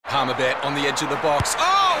Palmerbet on the edge of the box.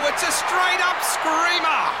 Oh, it's a straight-up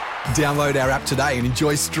screamer! Download our app today and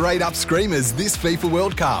enjoy straight-up screamers this FIFA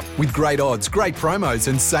World Cup with great odds, great promos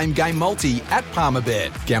and same-game multi at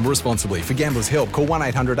Palmerbet. Gamble responsibly. For Gamblers' Help, call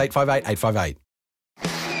 1-800-858-858.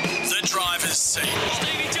 The driver's seat.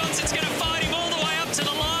 Stevie Johnson's going to fight him all the way up to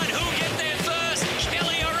the line. Who'll get there first?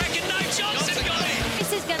 Kelly, I reckon. No, Johnson got it.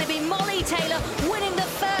 This is going to be Molly Taylor winning the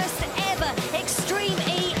first ever Extreme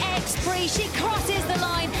EX Prix. She crosses the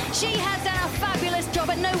line. She has done a fabulous job,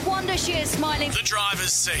 and no wonder she is smiling. The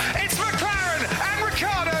driver's seat. It's McLaren and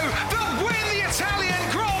Ricciardo that win the Italian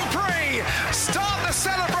Grand Prix. Start the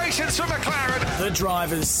celebrations for McLaren. The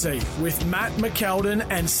driver's seat with Matt McKeldin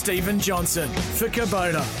and Stephen Johnson for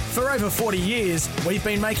Kubota. For over 40 years, we've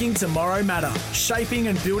been making tomorrow matter, shaping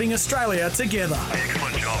and building Australia together.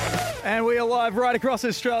 Excellent job. And we are live right across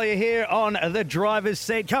Australia here on The Driver's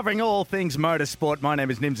Seat, covering all things motorsport. My name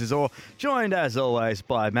is Nims Azor, joined as always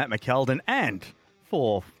by Matt McKeldin and,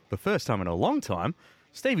 for the first time in a long time,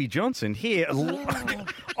 Stevie Johnson here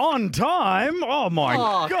on time. Oh, my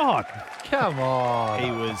God. Come on.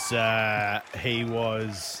 He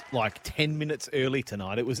was like 10 minutes early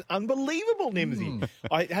tonight. It was unbelievable, Nimsy.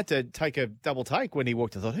 I had to take a double take when he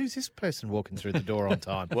walked. I thought, who's this person walking through the door on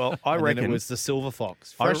time? Well, I reckon it was the Silver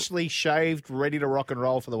Fox, freshly shaved, ready to rock and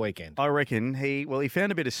roll for the weekend. I reckon he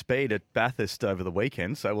found a bit of speed at Bathurst over the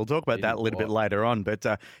weekend, so we'll talk about that a little bit later on. But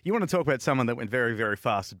you want to talk about someone that went very, very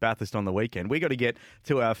fast at Bathurst on the weekend. We got to get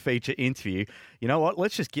to our feature interview. You know what?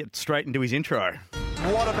 Let's just get straight into his intro.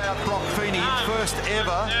 What about Brock Feeney? First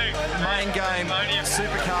ever main game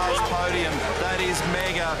Supercars podium. That is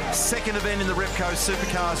mega. Second event in the Repco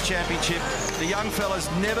Supercars Championship. The young fella's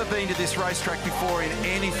never been to this racetrack before in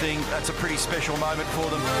anything. That's a pretty special moment for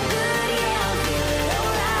them.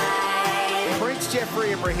 Prince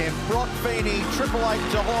Jeffrey Ibrahim, Brock Feeney, Triple Eight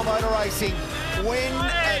Johor Motor Racing win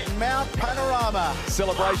at Mount Panorama.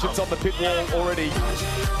 Celebrations on the pit wall already.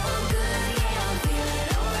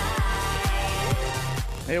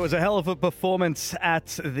 It was a hell of a performance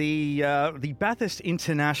at the Bathurst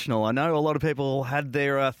International. I know a lot of people had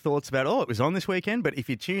their thoughts about, it was on this weekend, but if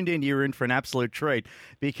you tuned in, you were in for an absolute treat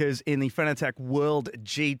because in the Fanatec World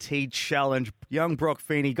GT Challenge, young Brock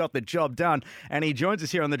Feeney got the job done, and he joins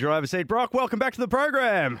us here on the driver's seat. Brock, welcome back to the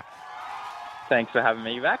program. Thanks for having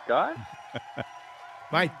me back, guys.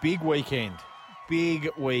 Mate, big weekend. Big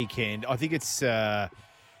weekend. I think it's a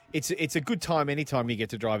good time anytime you get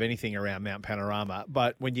to drive anything around Mount Panorama,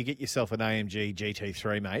 but when you get yourself an AMG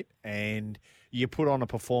GT3, mate, and you put on a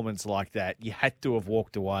performance like that, you had to have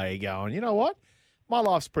walked away going, you know what? My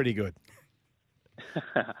life's pretty good.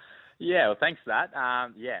 Yeah, well, thanks for that.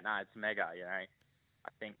 It's mega, you know. I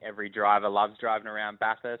think every driver loves driving around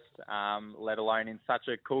Bathurst, let alone in such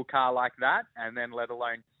a cool car like that, and then let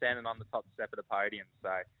alone standing on the top step of the podium. So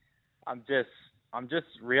I'm just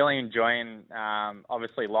really enjoying,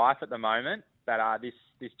 obviously, life at the moment. But this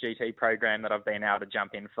GT program that I've been able to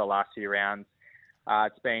jump in for the last few rounds,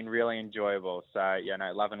 it's been really enjoyable. So,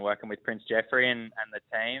 loving working with Prince Jeffrey and the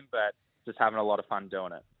team, but just having a lot of fun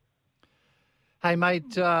doing it. Hey,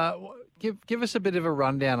 mate, give us a bit of a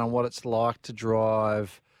rundown on what it's like to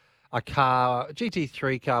drive a car, a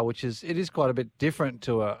GT3 car, which is quite a bit different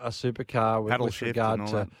to a supercar with regard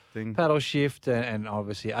to paddle shift and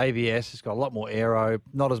obviously ABS. It's got a lot more aero,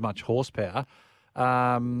 not as much horsepower.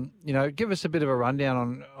 Give us a bit of a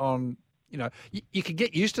rundown on you can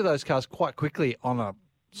get used to those cars quite quickly on a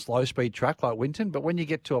slow speed track like Winton, but when you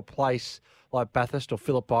get to a place like Bathurst or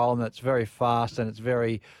Phillip Island that's very fast and it's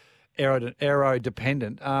very aero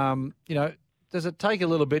dependent, does it take a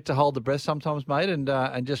little bit to hold the breath sometimes, mate,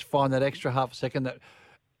 and just find that extra half a second that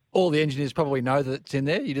all the engineers probably know that it's in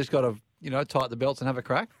there? You just got to, tighten the belts and have a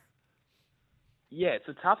crack? Yeah, it's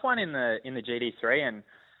a tough one in the GT3,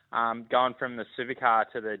 and going from the supercar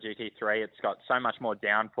to the GT3, it's got so much more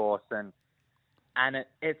downforce, and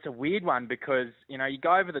it's a weird one because, you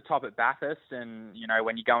go over the top at Bathurst and,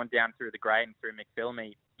 when you're going down through the grade and through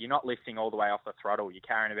McPhillamy, you're not lifting all the way off the throttle. You're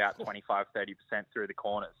carrying about 25, 30% through the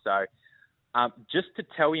corners. So just to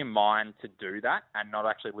tell your mind to do that and not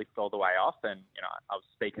actually lift all the way off. And, I was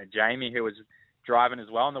speaking to Jamie, who was driving as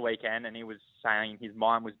well on the weekend, and he was saying his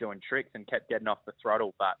mind was doing tricks and kept getting off the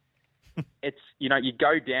throttle. But it's, you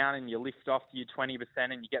go down and you lift off your 20%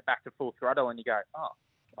 and you get back to full throttle and you go,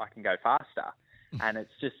 I can go faster. And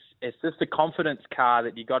it's just a confidence car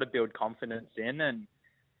that you got to build confidence in. And,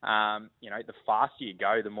 the faster you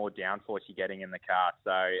go, the more downforce you're getting in the car.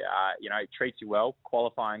 So, it treats you well.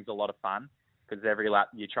 Qualifying's a lot of fun because every lap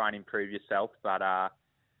you try and improve yourself. But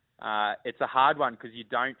it's a hard one because you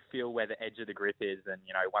don't feel where the edge of the grip is. And,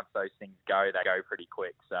 once those things go, they go pretty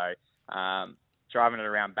quick. So, driving it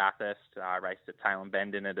around Bathurst. I raced at Tail and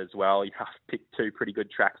Bend in it as well. You have to pick two pretty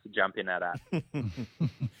good tracks to jump in at.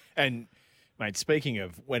 And, mate, speaking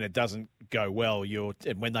of when it doesn't go well,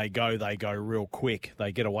 and when they go real quick.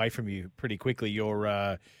 They get away from you pretty quickly.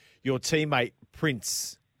 Your teammate,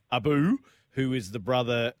 Prince Abu, who is the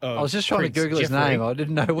brother of I was just trying Prince to Google his Jeffrey. name. I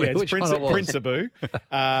didn't know which Prince, one it was. Prince Abu,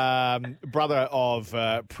 brother of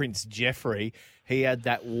Prince Jeffrey. He had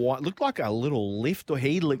that looked like a little lift, or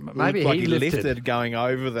Maybe looked like he he lifted. lifted going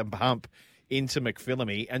over the hump into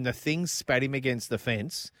McPhillamy, and the thing spat him against the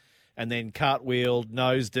fence, and then cartwheeled,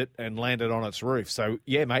 nosed it, and landed on its roof. So,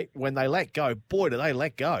 yeah, mate, when they let go, boy, do they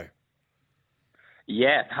let go.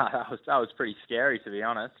 Yeah, that was pretty scary, to be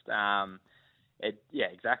honest.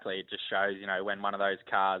 Exactly. It just shows, when one of those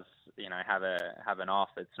cars, have an off,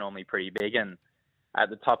 it's normally pretty big. And at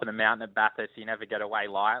the top of the mountain at Bathurst, you never get away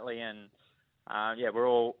lightly. And we're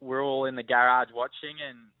all in the garage watching,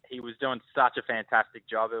 and he was doing such a fantastic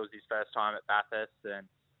job. It was his first time at Bathurst, and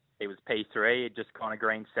he was P3. He'd just gone a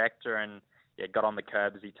green sector, and got on the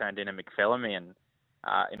curb as he turned into McPhillamy, and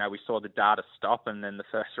we saw the data stop, and then the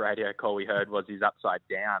first radio call we heard was he's upside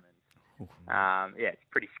down. And it's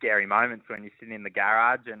pretty scary moments when you're sitting in the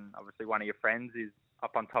garage, and obviously one of your friends is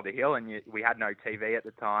up on top of the hill, and we had no TV at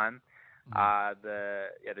the time. The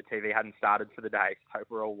TV hadn't started for the day, so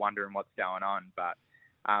we're all wondering what's going on. But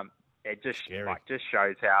it just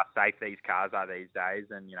shows how safe these cars are these days.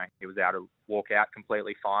 And he was able to walk out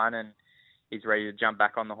completely fine, and he's ready to jump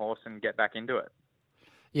back on the horse and get back into it.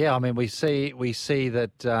 Yeah, I mean, we see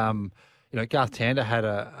that Garth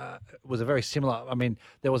Tander was a very similar. I mean,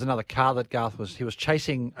 there was another car that Garth was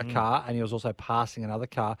chasing a car, and he was also passing another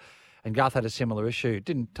car, and Garth had a similar issue.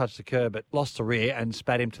 Didn't touch the curb, but lost the rear and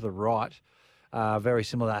spat him to the right. Very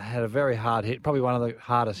similar. Had a very hard hit, probably one of the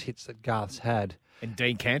hardest hits that Garth's had. And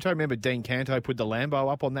Dean Canto, remember Dean Canto put the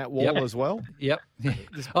Lambo up on that wall as well? Yep.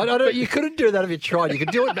 I don't. You couldn't do that if you tried. You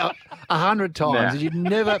could do it 100 times, and you'd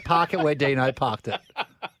never park it where Dino parked it.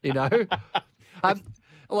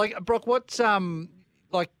 Brock, what's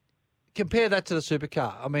compare that to the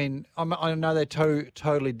supercar? I mean, I know they're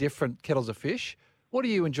totally different kettles of fish. What do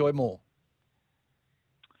you enjoy more?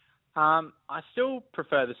 I still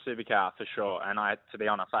prefer the supercar for sure, and to be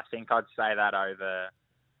honest, I think I'd say that over,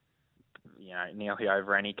 nearly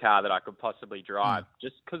over any car that I could possibly drive,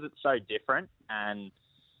 just because it's so different. And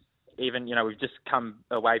even, we've just come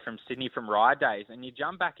away from Sydney from ride days, and you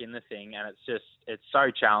jump back in the thing, and it's so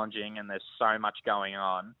challenging, and there's so much going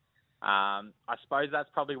on. I suppose that's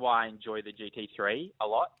probably why I enjoy the GT3 a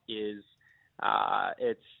lot. It's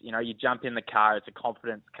you jump in the car, it's a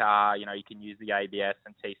confidence car. You can use the ABS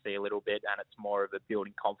and TC a little bit, and it's more of a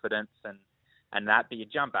building confidence and that. But you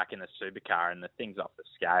jump back in the supercar, and the thing's off the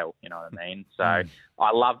scale. You know what I mean? So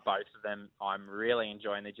I love both of them. I'm really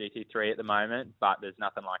enjoying the GT3 at the moment, but there's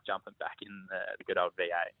nothing like jumping back in the good old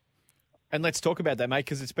V8. And let's talk about that, mate,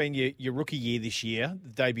 because it's been your rookie year this year, the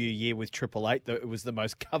debut year with 888. It was the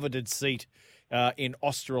most coveted seat in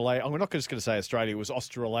Australasia. I'm not just going to say Australia. It was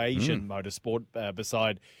Australasian motorsport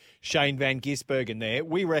beside Shane Van Gisbergen there.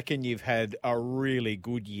 We reckon you've had a really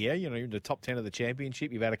good year. You're in the top 10 of the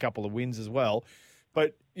championship. You've had a couple of wins as well.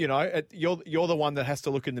 But, you're the one that has to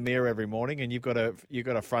look in the mirror every morning, and you've got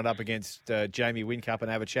to front up against Jamie Whincup and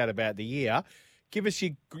have a chat about the year. Give us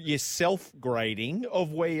your self-grading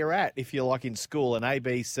of where you're at. If you're like in school, an A,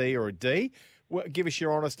 B, C, or a D, give us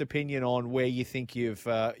your honest opinion on where you think you've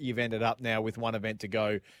ended up now with one event to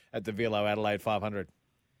go at the Velo Adelaide 500.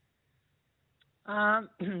 I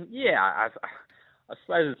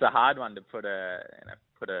suppose it's a hard one to put a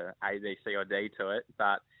A, B, C, or D to it,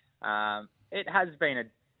 but it has been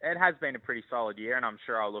a pretty solid year, and I'm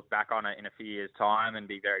sure I'll look back on it in a few years' time and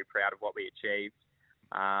be very proud of what we achieved.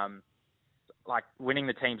 Like winning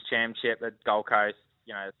the team's championship at Gold Coast,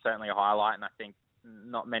 it's certainly a highlight, and I think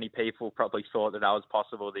not many people probably thought that was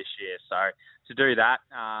possible this year. So to do that,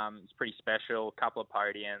 it's pretty special. A couple of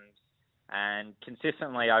podiums, and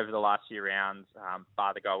consistently over the last few rounds,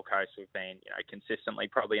 bar the Gold Coast, we've been consistently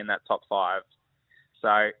probably in that top 5.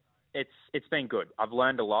 So it's been good. I've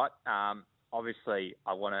learned a lot. Obviously,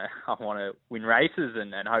 I want to win races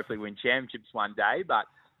and hopefully win championships one day, but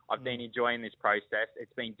I've been enjoying this process.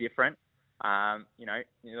 It's been different. In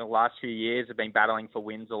the last few years, I've been battling for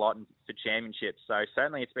wins a lot and for championships. So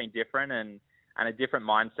certainly it's been different and a different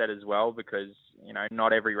mindset as well, because,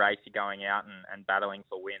 not every race you're going out and battling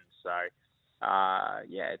for wins. So,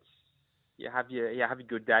 you have your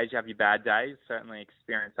good days, you have your bad days. Certainly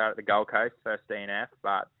experienced that at the Gold Coast, first DNF,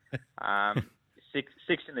 but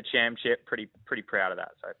sixth in the championship, pretty proud of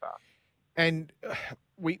that so far. And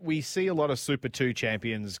we see a lot of Super 2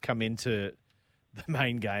 champions come into the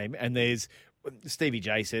main game, and there's Stevie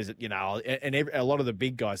J says it, and a lot of the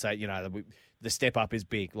big guys say, the step up is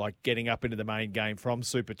big, like getting up into the main game from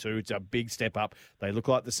Super 2. It's a big step up. They look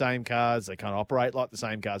like the same cars. They kind of operate like the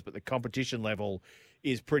same cars, but the competition level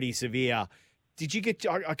is pretty severe. Did you get,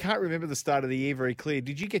 I can't remember the start of the year very clear.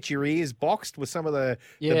 Did you get your ears boxed with some of the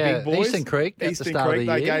big boys? Eastern Creek at the start of the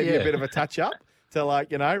they year, gave you a bit of a touch up to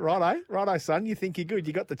righto, son, you think you're good.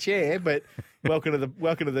 You got the chair, but welcome to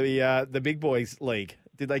the big boys league.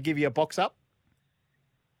 Did they give you a box up?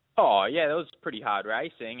 Oh, yeah, that was pretty hard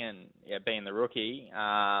racing and being the rookie.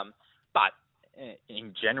 But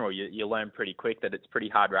in general, you learn pretty quick that it's pretty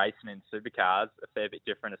hard racing in supercars, a fair bit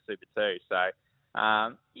different to Super 2. So, I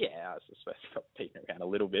was supposed to stop peeking around a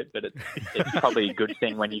little bit, but it's probably a good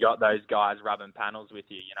thing when you got those guys rubbing panels with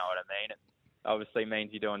you, you know what I mean? It obviously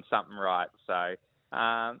means you're doing something right. So,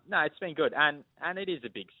 no, it's been good. And it is a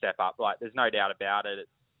big step up. Like, there's no doubt about it.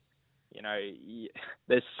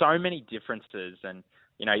 There's so many differences and,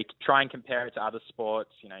 you can try and compare it to other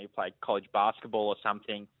sports. You play college basketball or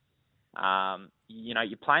something.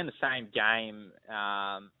 You're playing the same game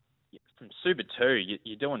from Super 2.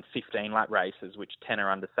 You're doing 15-lap races, which 10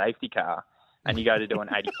 are under safety car, and you go to doing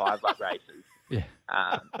 85-lap races. Yeah,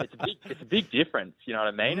 it's a big difference. You know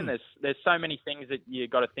what I mean? And there's so many things that you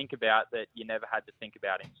got to think about that you never had to think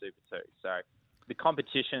about in Super 2. So the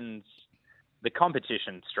competition's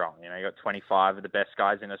strong. You got 25 of the best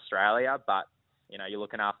guys in Australia, but you're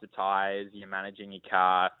looking after tyres, you're managing your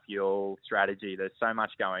car, fuel, strategy. There's so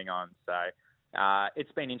much going on. So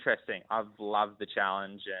it's been interesting. I've loved the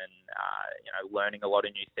challenge and, learning a lot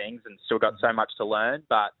of new things and still got so much to learn,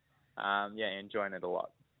 but, enjoying it a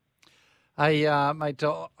lot. Hey, mate,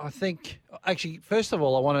 I think, actually, first of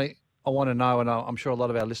all, I want to know, and I'm sure a lot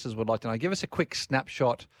of our listeners would like to know, give us a quick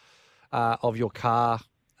snapshot of your car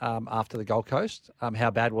after the Gold Coast.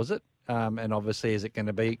 How bad was it? And obviously, is it going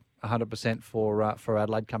to be 100% for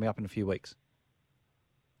Adelaide coming up in a few weeks?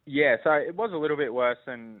 Yeah, so it was a little bit worse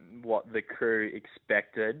than what the crew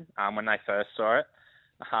expected when they first saw it.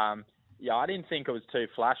 I didn't think it was too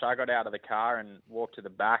flash. I got out of the car and walked to the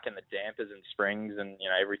back, and the dampers and springs and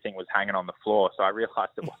everything was hanging on the floor. So I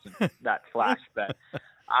realised it wasn't that flash, but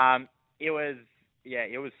it was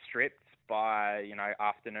stripped by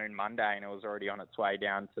afternoon Monday, and it was already on its way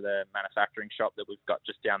down to the manufacturing shop that we've got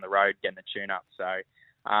just down the road getting the tune up. So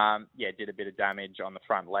did a bit of damage on the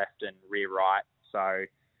front left and rear right. So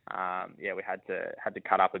we had to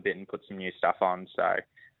cut up a bit and put some new stuff on. So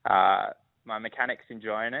my mechanic's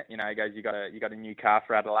enjoying it. He goes, you got a new car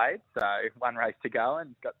for Adelaide, so one race to go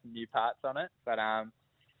and got some new parts on it. But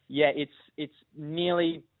it's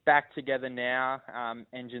nearly back together now.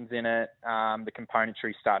 Engine's in it. The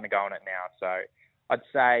componentry's starting to go on it now. So I'd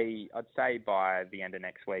say by the end of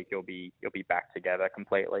next week you'll be back together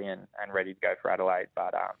completely and ready to go for Adelaide.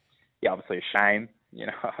 But obviously a shame.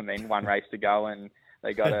 One race to go and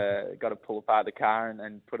they got to pull apart the car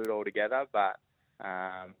and put it all together. But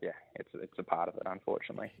it's a part of it,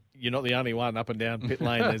 unfortunately. You're not the only one up and down pit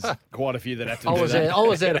lane. There's quite a few that have to do that. I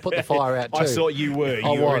was there to put the fire out too. I saw you were.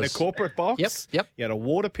 You were in a corporate box. Yep. You had a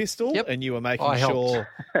water pistol, and you were making sure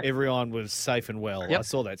everyone was safe and well. Yep. I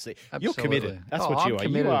saw that. See, you're committed. That's what you are.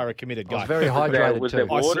 Committed. You are a committed guy. I was very hydrated was too. there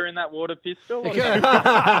water in that water pistol?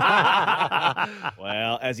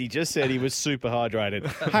 Well, as he just said, he was super hydrated.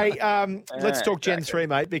 Hey, let's talk Gen 3,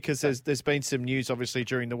 mate, because there's been some news, obviously,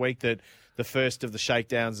 during the week that the first of the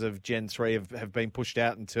shakedowns of Gen 3 have been pushed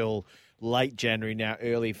out until late January, now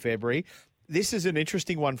early February. This is an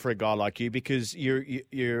interesting one for a guy like you because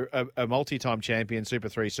you're a multi-time champion, Super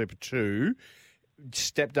 3, Super 2,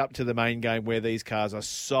 stepped up to the main game where these cars are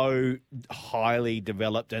so highly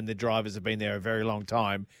developed and the drivers have been there a very long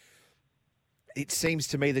time. It seems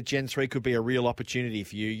to me that Gen 3 could be a real opportunity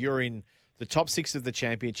for you. You're in the top 6 of the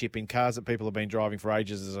championship in cars that people have been driving for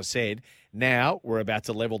ages, as I said. Now we're about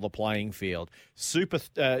to level the playing field.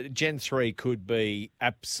 Gen 3 could be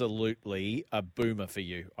absolutely a boomer for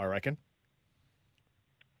you, I reckon.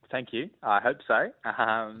 Thank you. I hope so.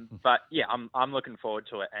 But yeah, I'm looking forward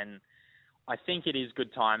to it, and I think it is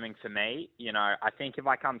good timing for me. I think if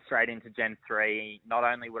I come straight into Gen 3, not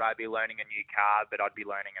only would I be learning a new car, but I'd be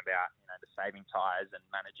learning about the saving tyres and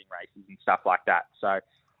managing races and stuff like that. So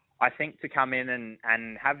I think to come in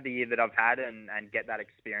and have the year that I've had and get that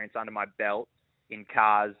experience under my belt in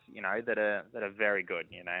cars, that are very good.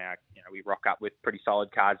 We rock up with pretty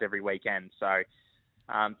solid cars every weekend. So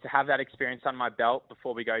to have that experience under my belt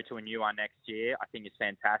before we go to a new one next year, I think is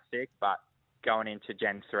fantastic. But going into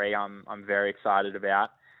Gen 3, I'm very excited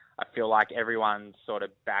about. I feel like everyone's sort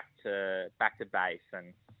of back to base,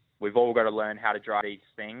 and we've all got to learn how to drive these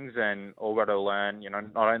things, and all got to learn,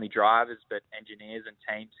 not only drivers but engineers and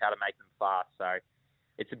teams how to make them fast. So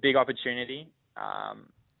it's a big opportunity.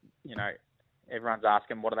 Everyone's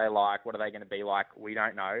asking, what are they like? What are they going to be like? We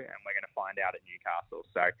don't know, and we're going to find out at Newcastle.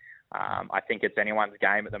 So I think it's anyone's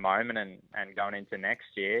game at the moment, and going into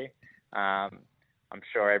next year, I'm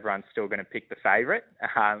sure everyone's still going to pick the favourite,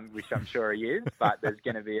 which I'm sure he is, but there's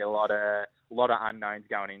going to be a lot of unknowns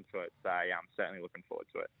going into it. So yeah, I'm certainly looking forward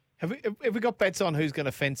to it. Have we got bets on who's going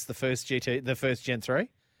to fence the first Gen 3?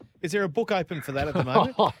 Is there a book open for that at the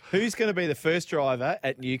moment? Who's going to be the first driver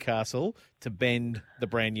at Newcastle to bend the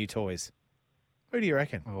brand new toys? Who do you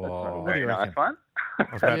reckon? What do you reckon? Nice one. I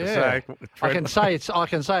was about to say, I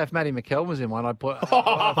can say if Matty McKell was in one, I'd put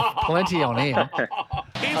plenty on him.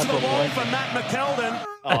 Into the wall for Matt McKeldin.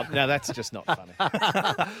 Oh, no, that's just not funny.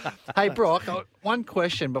 Hey, Brock, one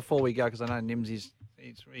question before we go, because I know Nims he's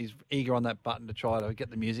eager on that button to try to get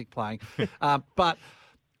the music playing. You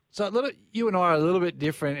and I are a little bit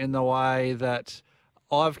different in the way that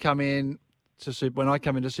I've come in to when I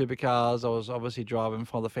come into supercars, I was obviously driving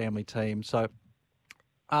for the family team. So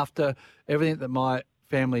after everything that my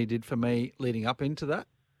family did for me leading up into that,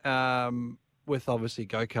 with obviously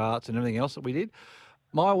go-karts and everything else that we did,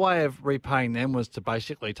 my way of repaying them was to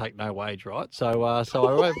basically take no wage, right? So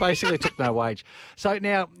I basically took no wage. So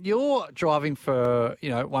now you're driving for,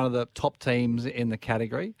 one of the top teams in the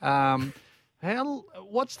category.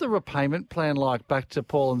 What's the repayment plan like back to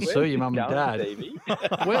Paul and Sue, your mum and dad?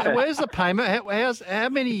 Where's the payment? How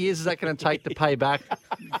many years is that going to take to pay back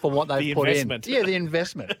for what they've put investment. in? Yeah, the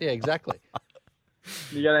investment. Yeah, exactly.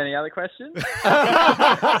 You got any other questions?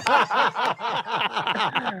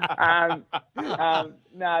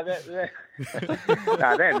 No,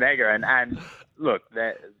 they're mega, and look,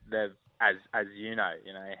 they're as you know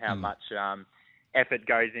how much effort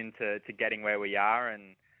goes into getting where we are,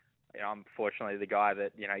 and I'm fortunately the guy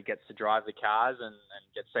that gets to drive the cars and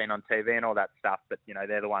get seen on TV and all that stuff. But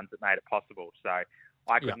they're the ones that made it possible. So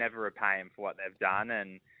I could never repay them for what they've done,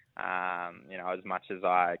 and as much as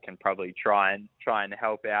I can probably try and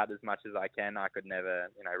help out as much as I can, I could never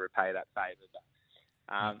repay that favour. But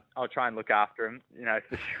I'll try and look after them,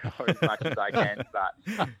 for sure as much as I can. But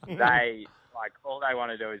they all they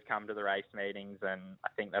want to do is come to the race meetings, and I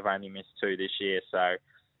think they've only missed 2 this year. So.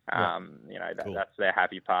 Cool. That's their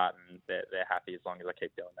happy part, and they're happy as long as I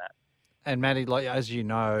keep doing that. And Matty, as you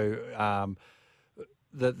know,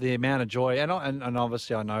 the amount of joy, and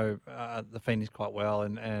obviously I know the Phoenix quite well,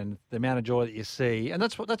 and the amount of joy that you see, and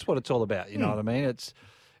that's what it's all about. You know what I mean?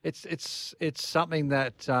 It's something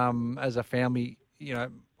that as a family,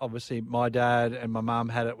 obviously my dad and my mum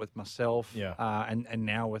had it with myself, and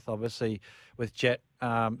now with Jet.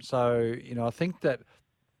 So I think that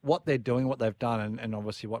what they're doing, what they've done, and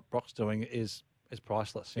obviously what Brock's doing is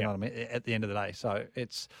priceless. You know what I mean? At the end of the day, so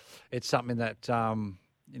it's something that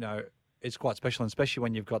is quite special, and especially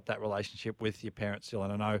when you've got that relationship with your parents still.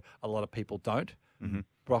 And I know a lot of people don't. Mm-hmm.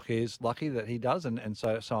 Brock is lucky that he does, and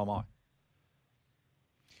so am I.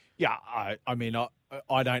 Yeah, I mean,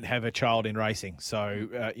 I don't have a child in racing,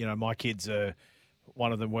 so my kids are.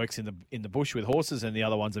 One of them works in the bush with horses, and the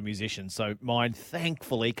other one's a musician. So mine,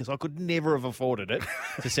 thankfully, because I could never have afforded it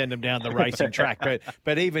to send them down the racing track.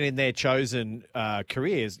 But even in their chosen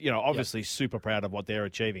careers, obviously super proud of what they're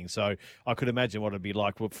achieving. So I could imagine what it'd be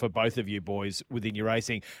like for both of you boys within your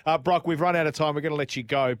racing. Brock, we've run out of time. We're going to let you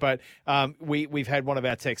go, but we've had one of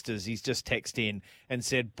our texters. He's just texted in and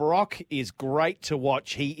said, Brock is great to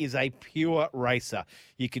watch. He is a pure racer.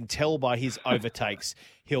 You can tell by his overtakes.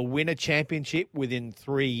 He'll win a championship within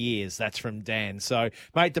 3 years. That's from Dan. So,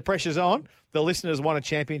 mate, the pressure's on. The listeners want a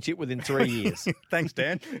championship within 3 years. Thanks,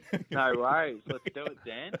 Dan. No worries. Let's do it,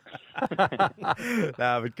 Dan.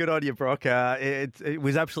 But good on you, Brock. It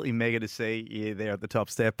was absolutely mega to see you there at the top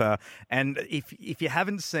step. And if you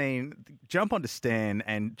haven't seen, jump onto Stan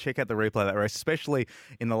and check out the replay of that race, especially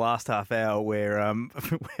in the last half hour where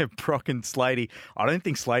Brock and Slatey, I don't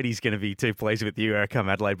think Slatey's going to be too pleased with you come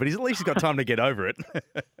Adelaide, but at least he's got time to get over it.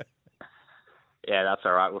 Yeah, that's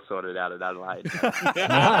all right. We'll sort it out at Adelaide.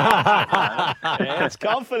 There's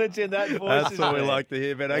confidence in that voice. That's what we like to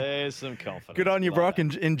hear, man. There's some confidence. Good on you, Brock.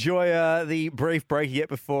 Enjoy the brief break yet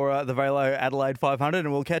before the Velo Adelaide 500,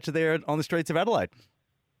 and we'll catch you there on the streets of Adelaide.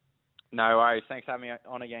 No worries. Thanks for having me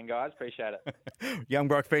on again, guys. Appreciate it. Young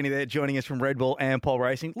Brock Feeney there joining us from Red Bull and Pole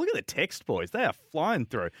Racing. Look at the text, boys. They are flying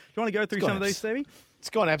through. Do you want to go through some of these, Stevie? It's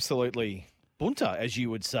gone absolutely bunter, as you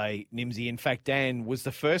would say, Nimsy. In fact, Dan was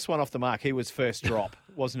the first one off the mark. He was first drop,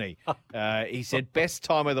 wasn't he? He said, best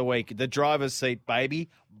time of the week, the driver's seat, baby.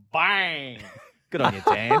 Bang! Good on you,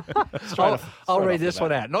 Dan. I'll read this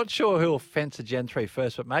one out. Not sure who'll fence a Gen 3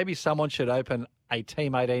 first, but maybe someone should open a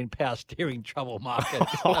Team 18 power steering trouble market.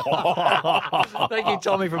 Thank you,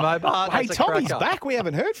 Tommy from Hobart. Hey, That's a Tommy's cracker. back. We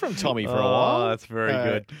haven't heard from Tommy for a while. That's very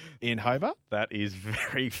good. In Hobart. That is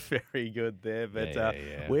very, very good there. But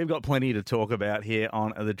Yeah. we've got plenty to talk about here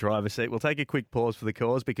on the driver's seat. We'll take a quick pause for the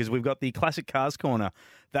cause because we've got the Classic Cars Corner.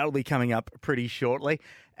 That'll be coming up pretty shortly.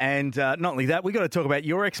 And not only that, we've got to talk about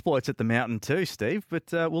your exploits at the mountain too, Steve.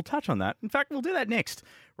 But we'll touch on that. In fact, we'll do that next,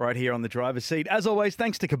 right here on the driver's seat. As always,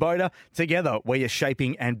 thanks to Kubota. Together, we are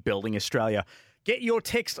shaping and building Australia. Get your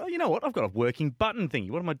text. Oh, you know what? I've got a working button thingy.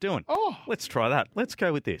 What am I doing? Oh, let's try that. Let's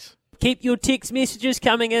go with this. Keep your text messages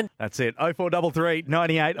coming in. That's it. 0433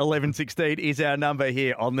 98 11 16 is our number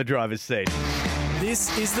here on the driver's seat.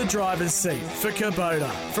 This is the driver's seat for Kubota.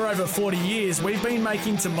 For over 40 years, we've been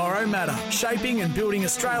making tomorrow matter, shaping and building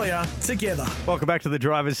Australia together. Welcome back to the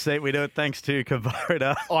driver's seat. We do it thanks to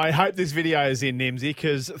Kubota. I hope this video is in, Nimsy,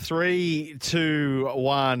 because 3, 2,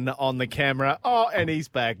 1 on the camera. Oh, and he's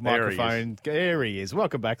back. Microphone. There he is.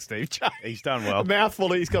 Welcome back, Steve. He's done well.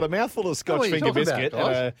 He's got a mouthful of Scotch finger biscuit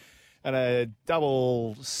and a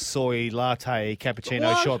double soy latte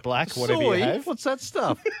cappuccino shot black, whatever you have. What's that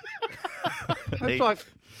stuff? It's like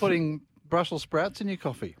putting Brussels sprouts in your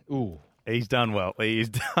coffee. Ooh. He's done well. He's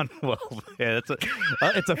done well. Yeah,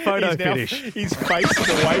 it's a photo finish. His face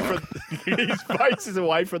is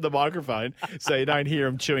away from the microphone, so you don't hear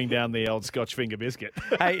him chewing down the old Scotch finger biscuit.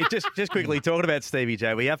 Hey, just quickly talking about Stevie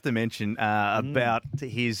J, we have to mention about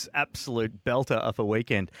his absolute belter of a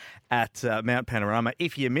weekend at Mount Panorama.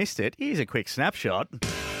 If you missed it, here's a quick snapshot.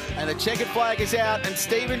 And the checkered flag is out, and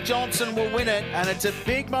Stephen Johnson will win it. And it's a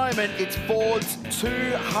big moment. It's Ford's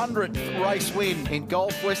 200th race win in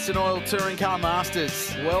Gulf Western Oil Touring Car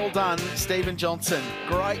Masters. Well done, Stephen Johnson.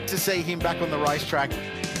 Great to see him back on the racetrack.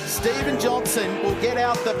 Stephen Johnson will get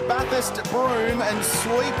out the Bathurst broom and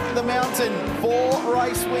sweep the mountain. 4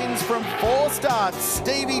 race wins from 4 starts.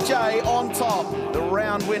 Stevie J on top. The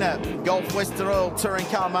round winner, Gulf Western Oil Touring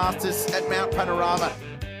Car Masters at Mount Panorama.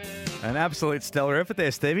 An absolute stellar effort there,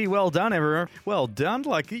 Stevie. Well done, everyone. Well done.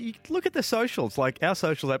 Like, you look at the socials. Like, our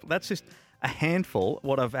socials, that's just a handful,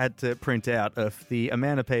 what I've had to print out, of the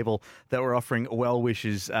amount of people that were offering well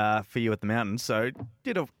wishes for you at the mountain. So,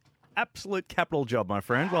 did an absolute capital job, my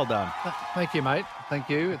friend. Well done. Thank you, mate. Thank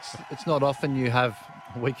you. It's not often you have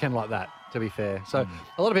a weekend like that, to be fair. So,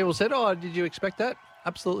 a lot of people said, oh, did you expect that?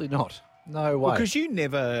 Absolutely not. No way. Because you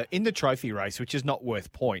never, in the trophy race, which is not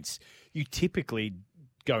worth points, you typically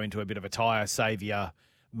go into a bit of a tyre saviour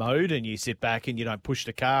mode and you sit back and you don't push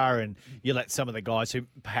the car and you let some of the guys who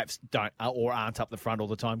perhaps don't or aren't up the front all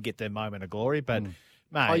the time get their moment of glory. But, mate,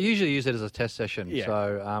 I usually use it as a test session, Yeah.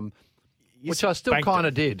 so which I still kind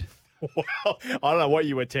of did. Well, I don't know what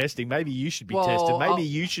you were testing. Maybe you should be tested. Maybe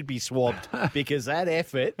you should be swabbed because that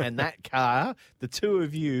effort and that car, the two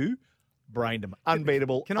of you, brained them.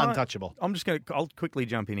 Unbeatable, untouchable. I'll quickly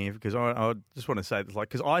jump in here because I just want to say this,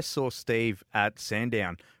 because I saw Steve at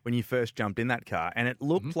Sandown when you first jumped in that car, and it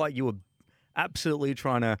looked like you were absolutely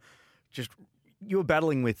trying to you were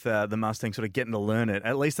battling with the Mustang, sort of getting to learn it.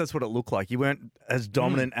 At least that's what it looked like. You weren't as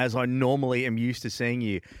dominant as I normally am used to seeing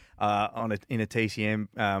you in a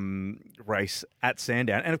TCM race at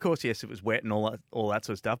Sandown. And of course, yes, it was wet and all that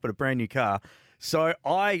sort of stuff, but a brand new car. So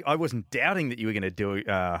I wasn't doubting that you were going to do,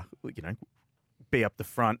 be up the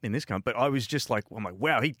front in this car, but I was just like,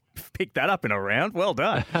 wow, he picked that up in a round. Well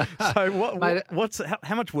done. So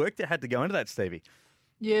how much work had to go into that, Stevie?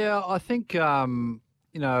 Yeah, I think I don't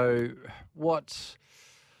want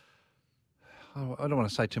to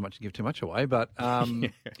say too much and give too much away, but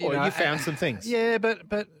you found some things. Yeah,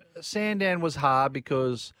 but Sandown was hard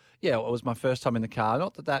because it was my first time in the car.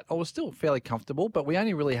 Not that I was still fairly comfortable, but we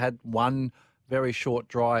only really had one very short,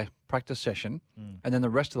 dry practice session, and then the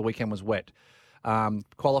rest of the weekend was wet.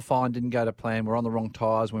 Qualifying didn't go to plan. We're on the wrong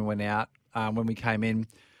tyres when we went out. When we came in,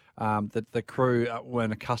 the crew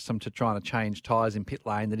weren't accustomed to trying to change tyres in pit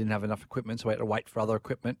lane. They didn't have enough equipment, so we had to wait for other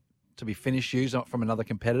equipment to be finished used from another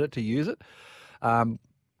competitor to use it. And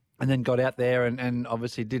then got out there and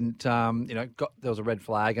obviously didn't, there was a red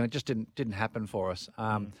flag and it just didn't happen for us.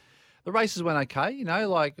 The races went okay,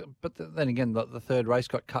 but then again, the third race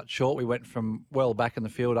got cut short. We went from well back in the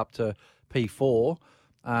field up to P4,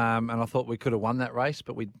 and I thought we could have won that race,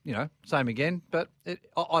 but same again. But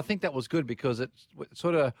I think that was good because it's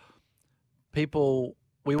sort of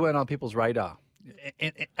we weren't on people's radar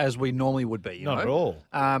as we normally would be. Not at all.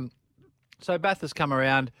 So Bathurst come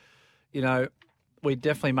around, we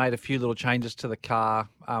definitely made a few little changes to the car,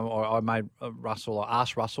 or I made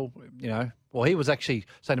asked Russell, Well, he was actually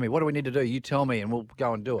saying to me, what do we need to do? You tell me and we'll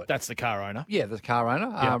go and do it. That's the car owner. Yeah, the car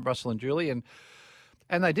owner, Russell and Julie. And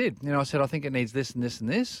they did. I said, I think it needs this and this and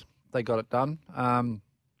this. They got it done.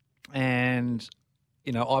 And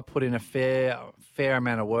I put in a fair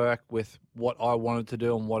amount of work with what I wanted to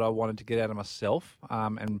do and what I wanted to get out of myself,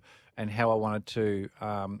 and how I wanted to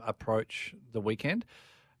approach the weekend.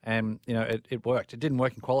 And, it worked. It didn't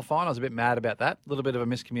work in qualifying. I was a bit mad about that. A little bit of a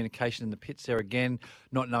miscommunication in the pits there again,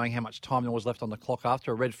 not knowing how much time there was left on the clock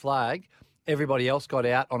after a red flag. Everybody else got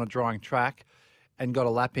out on a drying track and got a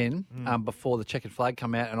lap in before the checkered flag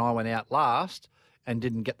come out, and I went out last and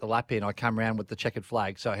didn't get the lap in. I come around with the checkered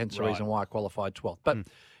flag, so hence the reason why I qualified 12th. But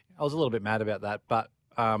I was a little bit mad about that, but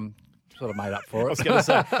sort of made up for it. I was going to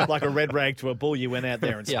say, like a red rag to a bull, you went out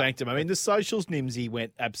there and spanked him. I mean, the socials, Nimsy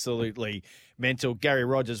went absolutely mental. Gary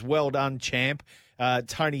Rogers, well done, champ.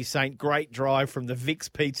 Tony Saint, great drive from the Vic's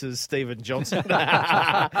Pizzas, Stephen Johnson.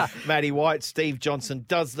 Matty White, Steve Johnson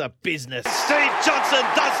does the business. Steve Johnson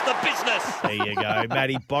does the business. There you go.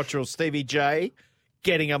 Matty Bottrell, Stevie J,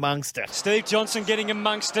 getting amongst it. Steve Johnson getting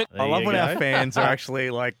amongst it. I love when our fans are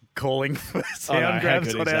actually calling for sound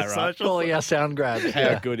grabs on our socials. Calling our sound grabs.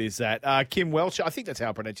 How good is that? Kim Welcher, I think that's how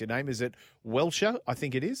I pronounce your name. Is it Welcher? I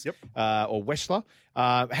think it is. Yep. Or Weschler.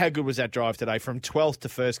 How good was that drive today? From 12th to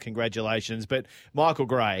 1st, congratulations. But Michael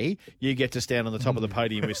Gray, you get to stand on the top of the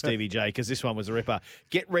podium with Stevie J, because this one was a ripper.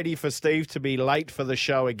 Get ready for Steve to be late for the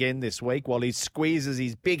show again this week while he squeezes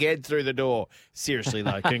his big head through the door. Seriously,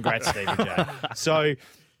 though, congrats, Stevie J. So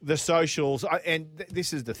the socials, and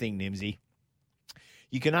this is the thing, Nimsy.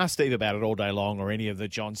 You can ask Steve about it all day long, or any of the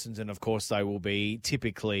Johnsons, and of course they will be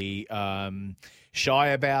typically shy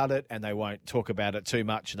about it, and they won't talk about it too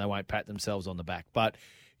much, and they won't pat themselves on the back. But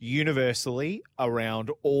universally,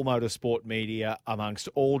 around all motorsport media, amongst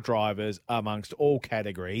all drivers, amongst all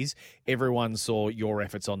categories, everyone saw your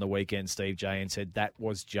efforts on the weekend, Steve J, and said that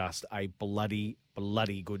was just a bloody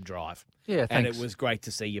good drive. Yeah, thanks. And it was great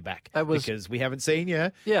to see you back, because we haven't seen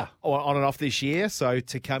you on and off this year. So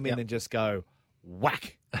to come in and just go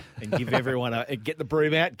whack and give everyone get the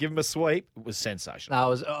broom out, give them a sweep, it was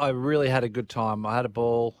sensational. No, I really had a good time. I had a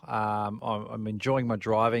ball. I'm enjoying my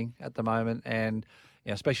driving at the moment, and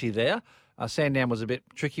especially there. Sandown was a bit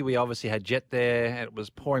tricky. We obviously had jet there, and it was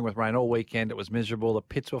pouring with rain all weekend. It was miserable. The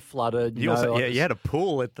pits were flooded. You had a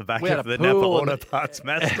pool at the back of the Napa Auto Parts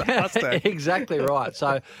Mustang. Exactly right.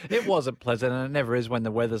 So it wasn't pleasant, and it never is when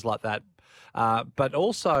the weather's like that. But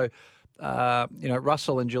also,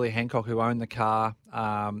 Russell and Julie Hancock, who own the car,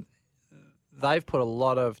 they've put a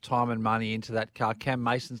lot of time and money into that car. Cam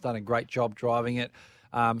Mason's done a great job driving it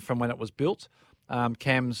from when it was built.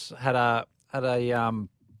 Cam's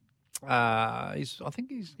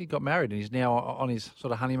he got married, and he's now on his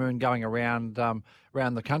sort of honeymoon, going around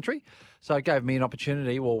the country. So it gave me an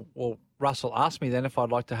opportunity. Well, Russell asked me then if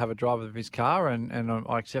I'd like to have a drive of his car, and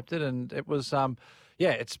I accepted, and it was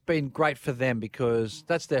it's been great for them, because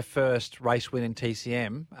that's their first race win in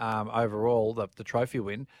TCM overall, the trophy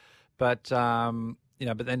win. But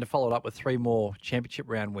but then to follow it up with 3 more championship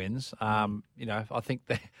round wins, I think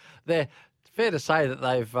they're fair to say that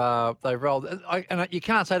they've rolled, and you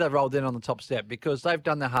can't say they've rolled in on the top step, because they've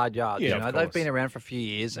done their hard yards. They've been around for a few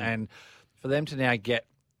years, and for them to now get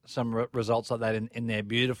some results like that in their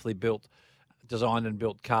beautifully designed and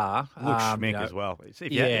built car, looks schmick as well.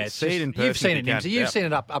 You've seen it, Nimsy. You've seen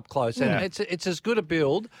it up close, and it's as good a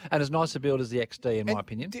build and as nice a build as the XD, in my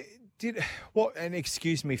opinion. And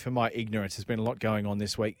excuse me for my ignorance. There's been a lot going on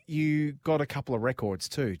this week. You got a couple of records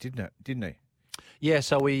too, didn't he? Yeah,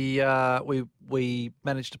 so we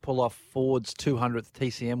managed to pull off Ford's 200th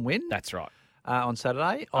TCM win. That's right. On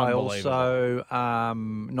Saturday. I also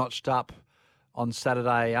notched up on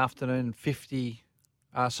Saturday afternoon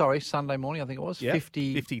Sunday morning, I think it was.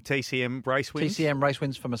 50 TCM race wins. TCM race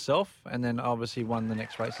wins for myself, and then obviously won the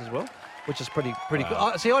next race as well, which is pretty good.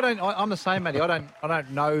 I'm the same, Matty. I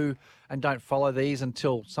don't know and don't follow these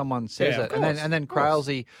until someone says it. And then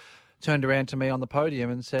Crailsey turned around to me on the podium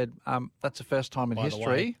and said, that's the first time in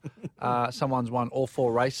history someone's won all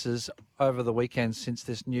 4 races over the weekend since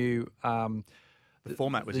this new the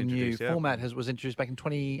format was introduced. The new format was introduced back in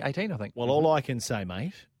 2018, I think. Well, all I can say,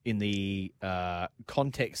 mate, in the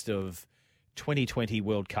context of 2020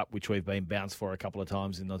 World Cup, which we've been bounced for a couple of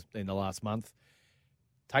times in the last month,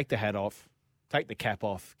 take the hat off. take the cap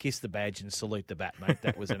off, kiss the badge, and salute the bat, mate.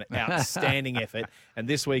 That was an outstanding effort. And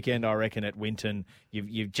this weekend, I reckon at Winton,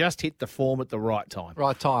 you've just hit the form at the right time.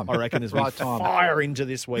 Right time. I reckon as we fire into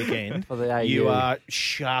this weekend, For the AU. you are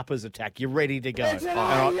sharp as a tack. You're ready to go.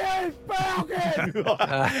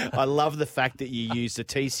 I love the fact that you used the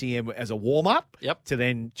TCM as a warm-up to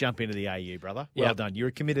then jump into the AU, brother. Well done. You're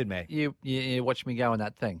a committed man. You watch me go in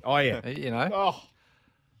that thing. Oh, yeah. You know? Oh.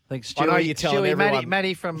 I think I know you're telling everyone.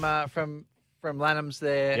 Maddie from Lanham's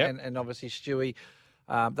there, and obviously Stewie.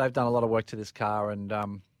 They've done a lot of work to this car,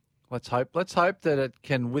 and let's hope that it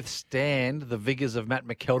can withstand the vigours of Matt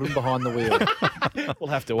McKeldin behind the wheel. We'll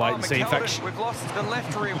have to wait and see. In fact, we've lost the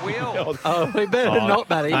left rear wheel. We better not,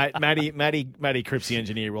 Matty. Matty Cripps, the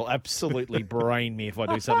engineer, will absolutely brain me if I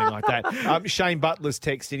do something like that. Shane Butler's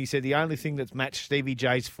texted. He said the only thing that's matched Stevie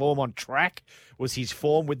J's form on track was his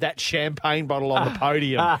form with that champagne bottle on the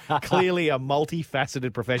podium. Clearly a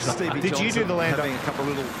multifaceted professional. Did you do the Lando? Having a couple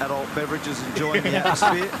of little adult beverages, enjoying the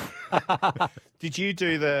atmosphere. Did you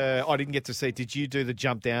do the? I didn't get to see. Did you do the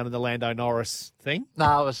jump down in the Lando Norris thing? No,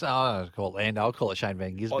 I don't call it Lando. I'll call it Shane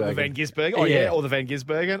Van Gisbergen. Oh, the Van Gisbergen? Oh, yeah. Or the Van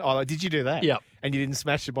Gisbergen. Oh, did you do that? Yep. And you didn't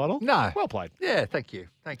smash the bottle? No. Well played. Yeah, thank you.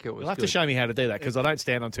 It was You'll have good. to show me how to do that because I don't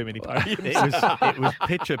stand on too many podiums. It was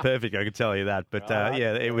picture perfect, I can tell you that. But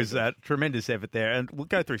it was a tremendous effort there. And we'll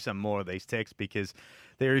go through some more of these texts because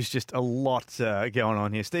there is just a lot going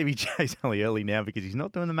on here. Stevie J's only early now because he's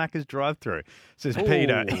not doing the Macca's drive-through, says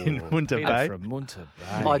Peter in Munter Bay. From Munter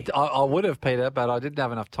Bay. I would have, Peter, but I didn't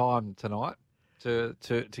have enough time tonight to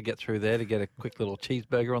get through there to get a quick little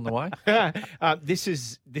cheeseburger on the way. This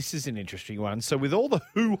is an interesting one. So with all the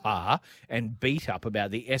hoo-ha and beat-up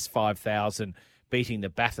about the S5000 beating the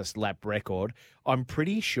Bathurst lap record, I'm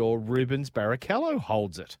pretty sure Rubens Barrichello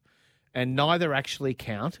holds it. And neither actually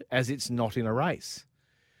count as it's not in a race.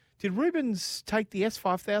 Did Rubens take the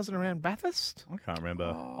S5000 around Bathurst? I can't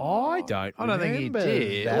remember. I don't think he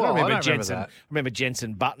did. That. Well, I I remember don't Jensen. remember that. I remember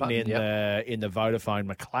Jensen Button in the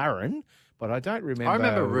Vodafone McLaren, but I don't remember. I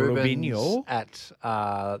remember Rubens Rubinho at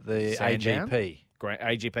the Sandown. AGP. Great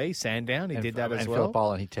AGP, Sandown, he did that as well. Phillip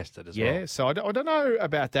Island, he tested as well. Yeah, so I don't know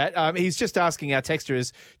about that. He's just asking, our texter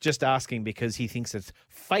is just asking because he thinks it's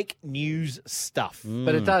fake news stuff.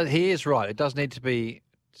 But it does. He is right. It does need to be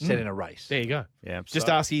set in a race. There you go. Yeah,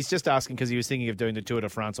 He's just asking because he was thinking of doing the Tour de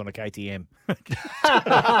France on a KTM.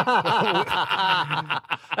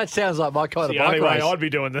 That sounds like my kind The of only bike way race. I'd be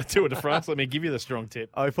doing the Tour de France. Let me give you the strong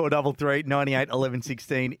tip. 0433 98 11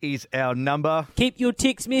 16 is our number. Keep your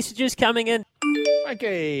text messages coming in.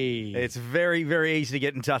 Okay. It's very, very easy to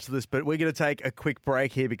get in touch with us, but we're going to take a quick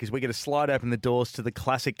break here because we're going to slide open the doors to the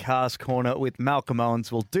Classic Cars Corner with Malcolm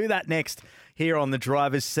Owens. We'll do that next here on the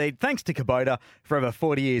driver's seat. Thanks to Kubota. For over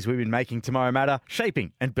 40 years, we've been making tomorrow matter,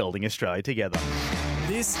 shaping and building Australia together.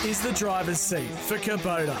 This is the driver's seat for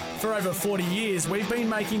Kubota. For over 40 years, we've been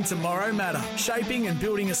making tomorrow matter, shaping and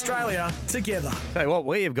building Australia together. Tell you what,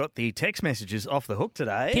 we have got the text messages off the hook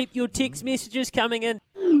today. Keep your text messages coming in.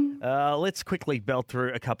 Let's quickly belt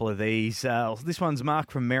through a couple of these. This one's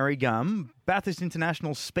Mark from Merrygum. Bathurst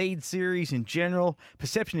International Speed Series in general.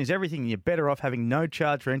 Perception is everything. You're better off having no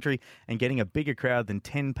charge for entry and getting a bigger crowd than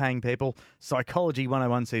 10 paying people. Psychology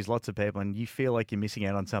 101 sees lots of people and you feel like you're missing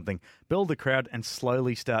out on something. Build a crowd and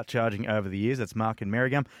slowly start charging over the years. That's Mark in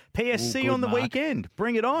Merrygum. PSC on the weekend.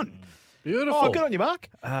 Bring it on. Beautiful. Oh, good on you, Mark.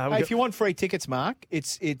 If you want free tickets, Mark,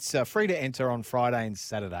 it's free to enter on Friday and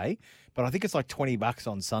Saturday, but I think it's like $20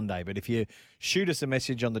 on Sunday. But if you shoot us a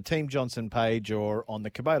message on the Team Johnson page or on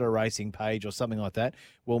the Kubota Racing page or something like that,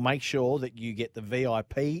 we'll make sure that you get the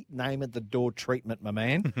VIP name at the door treatment, my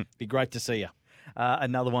man. Be great to see you.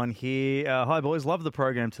 Another one here. Hi, boys. Love the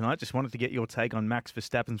program tonight. Just wanted to get your take on Max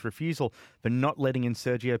Verstappen's refusal for not letting in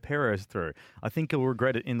Sergio Perez through. I think he'll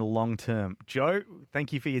regret it in the long term. Joe,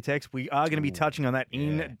 thank you for your text. We are going to be touching on that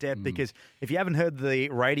in depth because if you haven't heard the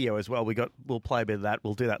radio as well, we'll play a bit of that.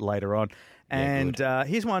 We'll do that later on. And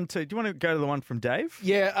here's one too. Do you want to go to the one from Dave?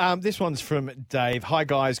 Yeah, this one's from Dave. Hi,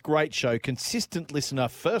 guys. Great show. Consistent listener,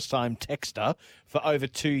 first-time texter for over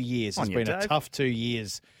 2 years. It's been a tough 2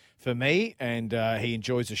 years for me, and he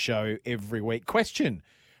enjoys the show every week. Question,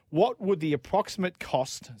 what would the approximate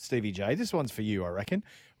cost, Stevie J, this one's for you, I reckon,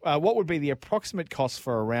 what would be the approximate cost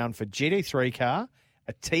for a round for GT3 car,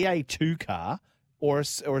 a TA2 car,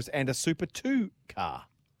 and a Super 2 car?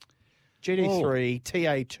 GT3,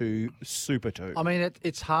 TA2, Super 2. I mean,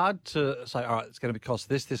 it's hard to say, all right, it's going to cost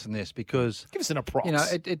this, and this, because... Give us an approx. You know,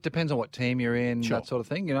 it depends on what team you're in, that sort of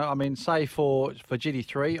thing. You know, I mean, say for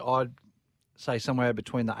GT3, I'd say somewhere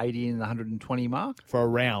between the 80 and the 120 mark. For a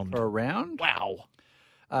round. Wow.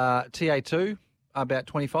 TA2, about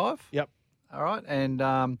 25. Yep. All right.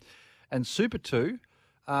 And And Super 2,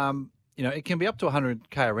 it can be up to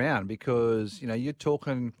 100k a round because, you're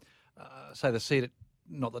talking, say, the seat,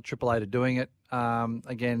 not that Triple Eight are doing it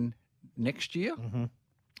again next year. Mm-hmm.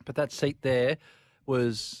 But that seat there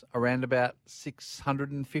was around about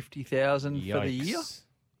 650,000 for the year.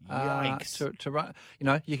 Yikes. To run,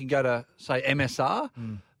 you can go to say MSR.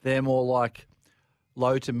 They're more like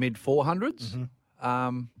low to mid 400s.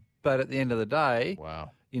 But at the end of the day,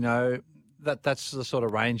 wow, that's the sort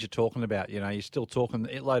of range you're talking about. You're still talking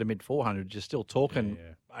low to mid 400s. You're still talking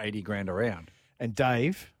 80 grand a round. And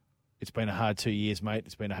Dave, it's been a hard 2 years, mate.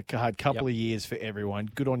 It's been a hard couple of years for everyone.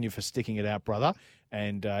 Good on you for sticking it out, brother.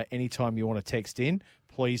 And anytime you want to text in,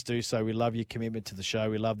 please do so. We love your commitment to the show.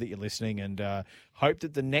 We love that you're listening, and hope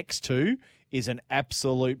that the next two is an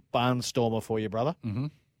absolute barnstormer for you, brother. Mm-hmm.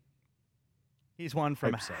 Here's one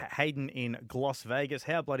from Hayden in Las Vegas.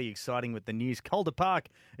 How bloody exciting with the news. Calder Park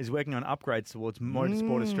is working on upgrades towards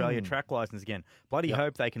Motorsport Australia track licence again. Bloody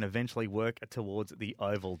hope they can eventually work towards the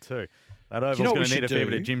Oval too. That Oval's going to need a fair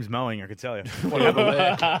bit of Jim's mowing, I could tell you.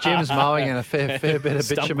 Jim's mowing and a fair bit of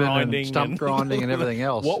bitumen and stump grinding and everything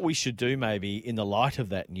else. What we should do maybe in the light of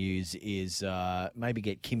that news is maybe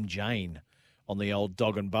get Kim Jane on the old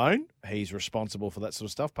dog and bone. He's responsible for that sort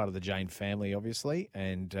of stuff, part of the Jane family, obviously,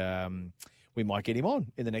 and we might get him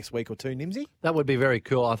on in the next week or two, Nimsy. That would be very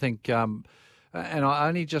cool. I think, and I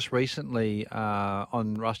only just recently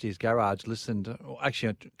on Rusty's Garage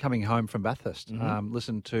actually coming home from Bathurst,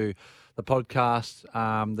 listened to the podcast,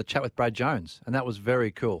 the chat with Brad Jones, and that was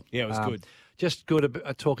very cool. Yeah, it was good. Just good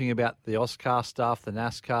at talking about the Oscar stuff, the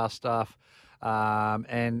NASCAR stuff.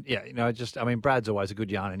 And Brad's always a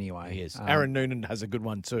good yarn anyway. He is. Aaron Noonan has a good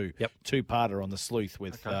one too. Yep. Two-parter on the sleuth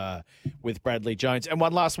with Bradley Jones. And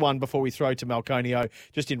one last one before we throw to Malconio,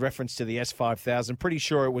 just in reference to the S5000. Pretty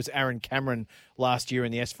sure it was Aaron Cameron last year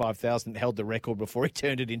in the S5000 that held the record before he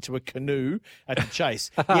turned it into a canoe at the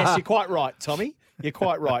chase. Yes, you're quite right, Tommy. You're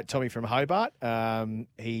quite right, Tommy from Hobart.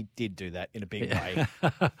 He did do that in a big way.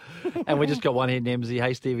 And we just got one here, Nemsy.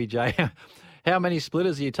 Hey, Stevie J. How many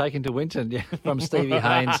splitters are you taking to Winton? Yeah, from Stevie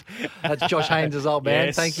Haynes. That's Josh Haynes' old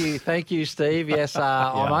man. Yes. Thank you, Steve. Yes,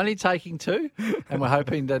 I'm only taking two, and we're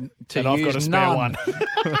hoping to and use I've got a spare one.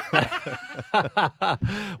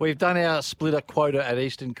 We've done our splitter quota at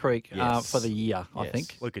Eastern Creek for the year, I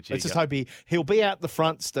think. Look at you. Let's just hope he'll be out the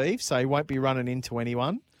front, Steve, so he won't be running into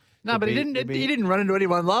anyone. No, but he didn't run into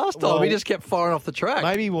anyone last time. He just kept firing off the track.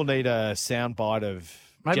 Maybe we'll need a soundbite of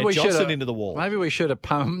Jet Johnson into the wall. Maybe we should have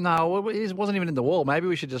pumped. No, it wasn't even in the wall. Maybe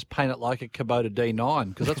we should just paint it like a Kubota D9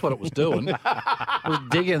 because that's what it was doing. It was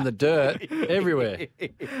digging the dirt everywhere.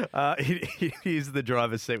 It is the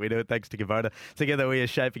driver's seat. We do it thanks to Kubota. Together we are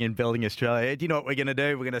shaping and building Australia. Do you know what we're going to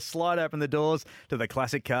do? We're going to slide open the doors to the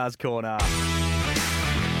Classic Cars Corner.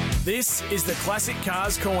 This is the Classic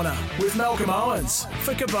Cars Corner with Malcolm Owens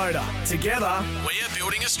for Kubota. Together, we're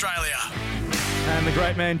building Australia. And the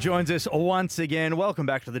great man joins us once again. Welcome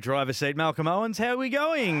back to the driver's seat, Malcolm Owens. How are we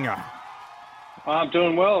going? I'm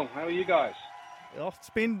doing well. How are you guys? Oh, it's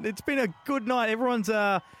been a good night. Everyone's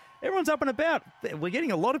up and about. We're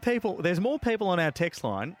getting a lot of people. There's more people on our text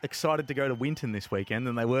line excited to go to Winton this weekend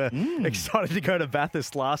than they were excited to go to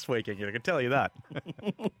Bathurst last weekend. I can tell you that.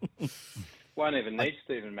 Won't even need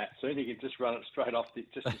Stephen Matt soon. You can just run it straight off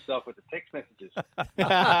just yourself with the text messages.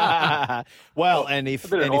 Well, and if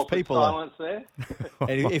people silence there.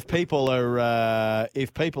 and if people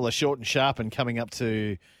are short and sharp and coming up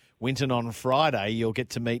to Winton on Friday, you'll get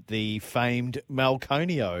to meet the famed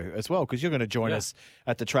Malconio as well, because you're going to join us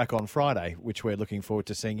at the track on Friday, which we're looking forward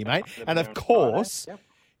to seeing you, mate. And of course.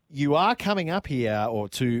 You are coming up here, or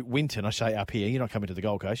to Winton, I say up here. You're not coming to the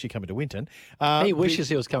Gold Coast. You're coming to Winton. He wishes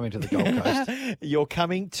he was coming to the Gold Coast. You're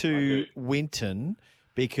coming to Winton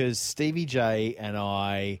because Stevie J and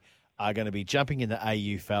I are going to be jumping in the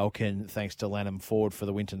AU Falcon thanks to Lanham Ford for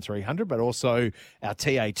the Winton 300, but also our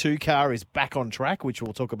TA2 car is back on track, which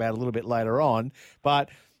we'll talk about a little bit later on. But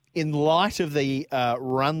in light of the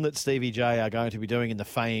run that Stevie J are going to be doing in the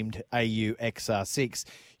famed AU XR6,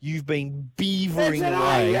 you've been beavering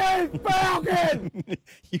away.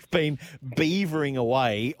 You've been beavering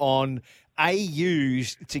away on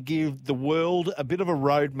AUs to give the world a bit of a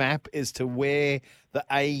roadmap as to where the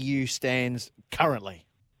AU stands currently.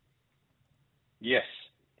 Yes.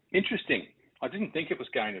 Interesting. I didn't think it was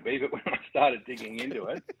going to be, but when I started digging into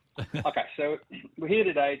it. Okay, so we're here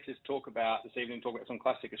today to talk about some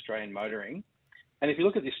classic Australian motoring. And if you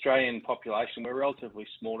look at the Australian population, we're relatively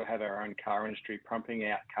small to have our own car industry pumping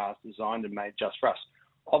out cars designed and made just for us.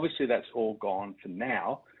 Obviously, that's all gone for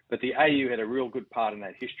now, but the AU had a real good part in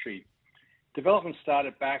that history. development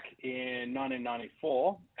started back in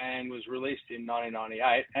 1994 and was released in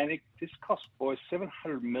 1998, and this cost boys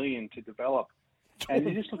 $700 million to develop. And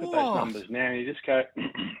you just look at those numbers now, and you just go,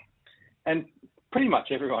 and pretty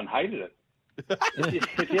much everyone hated it.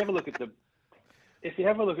 If you have a look at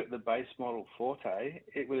the base model Forte,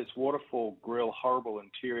 with its waterfall grille, horrible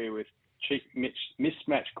interior with cheap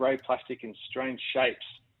mismatched grey plastic and strange shapes.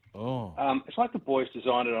 It's like the boys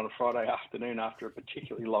designed it on a Friday afternoon after a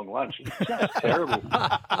particularly long lunch. It's just terrible.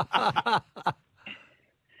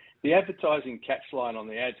 The advertising catchline on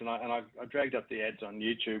the ads, and I dragged up the ads on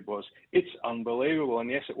YouTube, was, "It's unbelievable."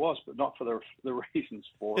 And yes, it was, but not for the reasons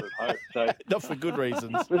Ford had hoped. So, not for good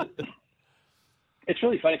reasons. It's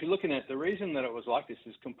really funny. If you're looking at the reason that it was like this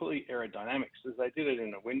is completely aerodynamics, as they did it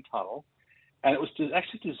in a wind tunnel. And it was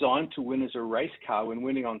actually designed to win as a race car when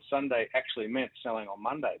winning on Sunday actually meant selling on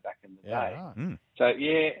Monday back in the day. Right. So,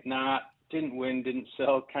 didn't win, didn't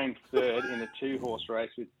sell, came third in a 2-horse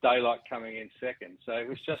race with Daylight coming in second. So it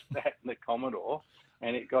was just that in the Commodore,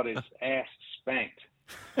 and it got its ass spanked.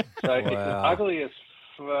 So It's as ugly as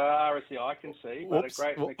far as the eye can see, but a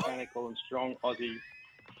great mechanical and strong Aussie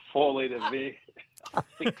 4-litre V6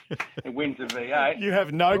 and wins a V8. You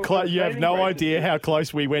have no idea how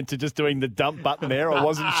close we went to just doing the dump button there. I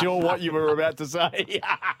wasn't sure what you were about to say.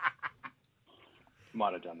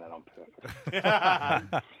 Might have done that on purpose.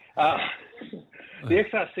 The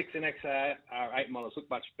XR6 and XR8 models look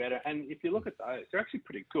much better, and if you look at those, they're actually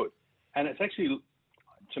pretty good. And it's actually,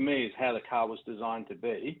 to me, is how the car was designed to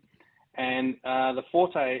be. And the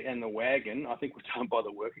Forte and the Wagon, I think, were done by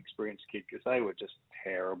the Work Experience kid because they were just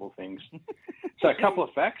terrible things. So a couple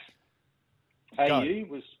of facts. AU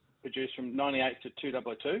was produced from 98 to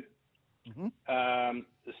 2002. The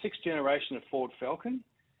 6th generation of Ford Falcon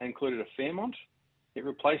included a Fairmont. It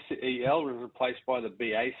replaced the EL, was replaced by the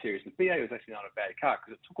BA series. The BA was actually not a bad car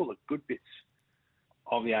because it took all the good bits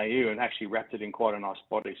of the AU and actually wrapped it in quite a nice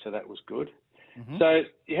body, so that was good. So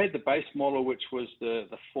you had the base model, which was the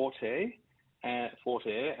Forte, and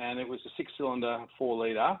it was a 6-cylinder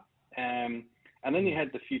 4-litre. And then you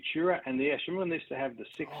had the Futura and the S. Remember when they used to have the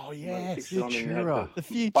 6-cylinder? The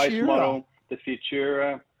Futura. Base model, the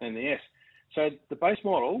Futura, and the S. So the base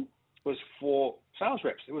model was for sales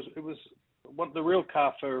reps. It was what the real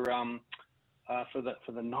car for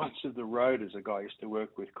the Knights of the Road, as a guy I used to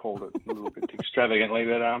work with called it a little bit extravagantly,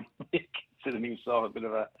 but he considered himself a bit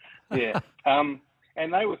of a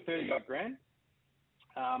and they were $30,000.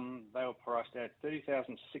 They were priced at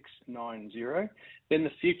 $30,690. Then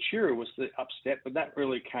the Futura was the upstep, but that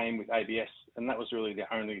really came with ABS, and that was really the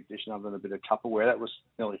only addition other than a bit of Tupperware. That was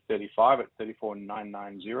nearly $35,000 at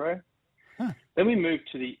 $34,990. Then we moved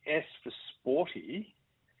to the S for Sporty,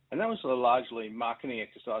 and that was a largely marketing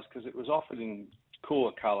exercise because it was offered in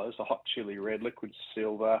cooler colours, the hot chili red, liquid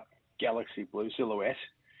silver, galaxy blue silhouette.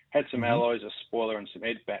 Had some alloys, a spoiler, and some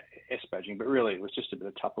S badging, but really it was just a bit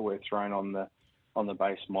of Tupperware thrown on the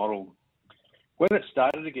base model. When it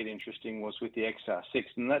started to get interesting was with the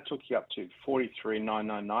XR6, and that took you up to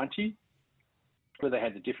 $43,990, where they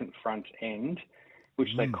had the different front end,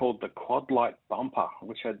 which they called the quad light bumper,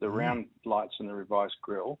 which had the round lights and the revised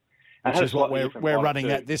grille. Which is what we're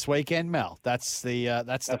running at this weekend, Mel. That's the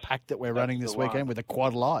pack that we're running this weekend with the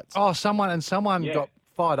quad lights. Oh, someone got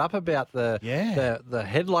fired up about the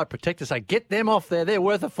headlight protectors. Say, get them off there. They're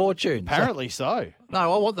worth a fortune. Apparently so.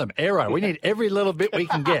 No, I want them aero. We need every little bit we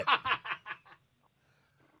can get.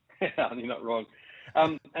 Yeah, you're not wrong.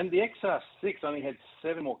 And the XR6 only had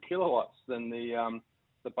 7 more kilowatts than the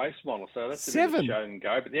base model, so that's a bit of a show and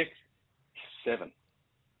go. But the X7.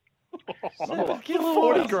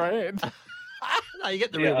 $40,000. No, you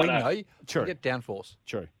get the rear wing though. True. You get downforce.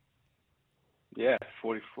 True. Yeah,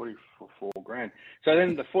 44 grand. So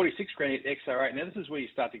then the 46 grand XR8. Now this is where you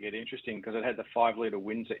start to get interesting because it had the 5-litre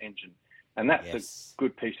Windsor engine, and that's a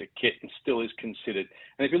good piece of kit and still is considered.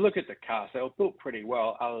 And if you look at the cars, they were built pretty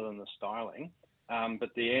well, other than the styling.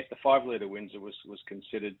 But the 5-litre Windsor was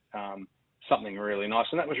considered something really nice,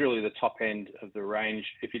 and that was really the top end of the range.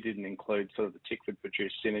 If you didn't include sort of the Tickford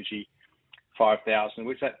produced Synergy 5000,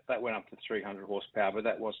 which that went up to 300 horsepower, but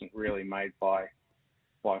that wasn't really made by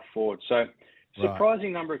Ford. So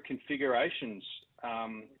surprising number of configurations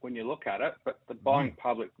when you look at it, but the buying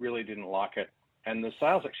public really didn't like it, and the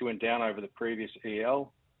sales actually went down over the previous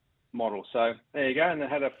EL model. So there you go, and they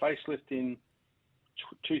had a facelift in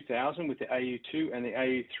 2000 with the AU2 and the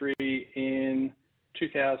AU3 in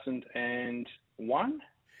 2001,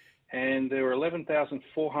 and there were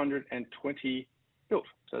 11,420 built.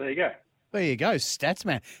 So there you go. There you go, stats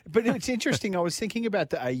man. But it's interesting. I was thinking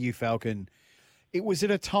about the AU Falcon It was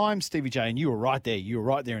at a time, Stevie J, and you were right there. You were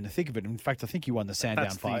right there in the thick of it. In fact, I think you won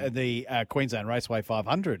the the Queensland Raceway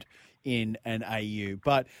 500 in an AU.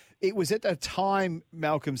 But it was at the time,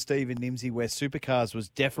 Malcolm, Steve and Nimsy, where supercars was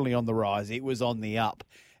definitely on the rise. It was on the up.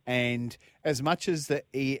 And as much as the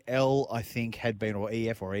EL, I think, had been, or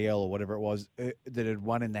EF or EL or whatever it was, that had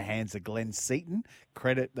won in the hands of Glenn Seaton,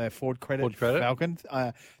 the Ford Credit Falcon,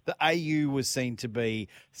 the AU was seen to be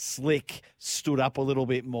slick, stood up a little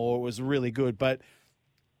bit more. It was really good. But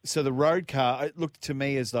so the road car, it looked to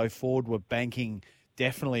me as though Ford were banking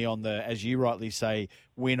definitely on the, as you rightly say,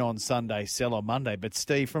 win on Sunday, sell on Monday. But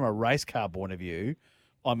Steve, from a race car point of view,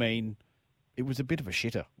 I mean, it was a bit of a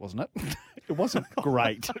shitter, wasn't it? It wasn't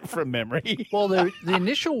great from memory. Well, the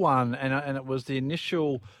initial one, and it was the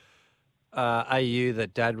initial AU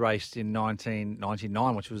that Dad raced in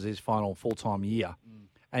 1999, which was his final full-time year.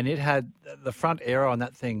 And it had the front aero on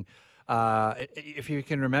that thing. If you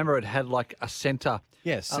can remember, it had like a centre.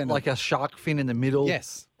 Yes. Like a shark fin in the middle.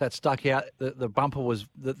 Yes. That stuck out. The bumper was,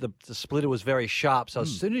 the splitter was very sharp. So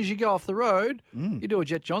as soon as you go off the road, you do a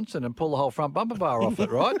Jet Johnson and pull the whole front bumper bar off it,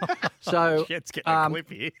 right? So Jet's getting a clip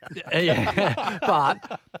here. Yeah.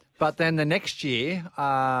 But then the next year,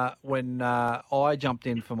 when I jumped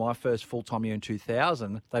in for my first full-time year in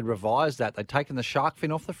 2000, they'd revised that. They'd taken the shark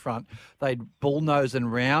fin off the front. They'd bullnosed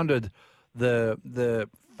and rounded the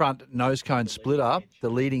front nose cone splitter, the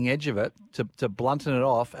leading edge of it, to blunten it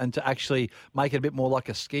off and to actually make it a bit more like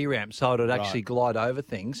a ski ramp so it would actually glide over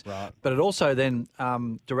things. Right. But it also then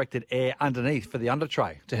directed air underneath for the under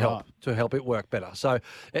tray to help it work better. So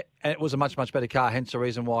it was a much, much better car, hence the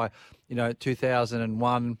reason why,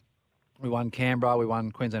 2001, we won Canberra, we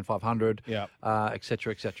won Queensland 500, et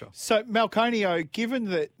cetera, et cetera. So, Malconio, given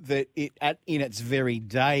that it in its very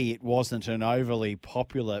day it wasn't an overly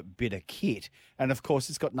popular bit of kit, and of course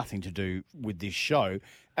it's got nothing to do with this show,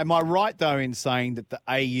 am I right, though, in saying that the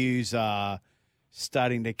AUs are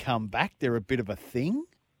starting to come back? They're a bit of a thing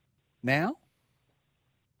now?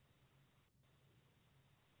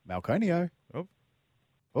 Malconio.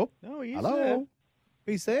 Oh, he's hello. there.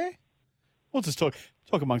 He's there? We'll just talk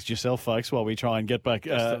amongst yourself, folks, while we try and get back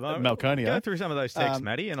Malconio. Go through some of those texts,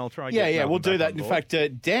 Matty, and I'll try. And We'll do that. In fact,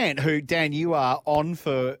 Dan, you are on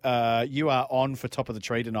for top of the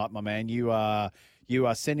tree tonight, my man. You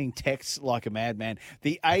are sending texts like a madman.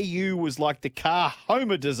 The AU was like the car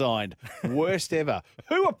Homer designed, worst ever.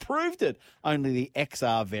 Who approved it? Only the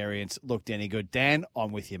XR variants looked any good. Dan,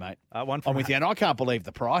 I'm with you, mate. I'm with you, and I can't believe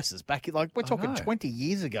the prices back. Like we're talking 20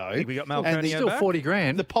 years ago. We got Malconio and still back. 40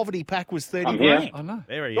 grand. The poverty pack was 30 grand. I know.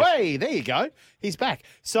 There he is. Hey, there you go. He's back.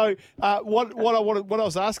 So what I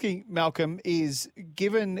was asking, Malcolm, is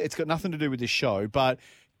given it's got nothing to do with this show, but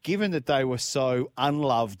given that they were so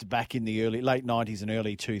unloved back in the late 90s and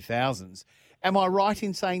early 2000s, am I right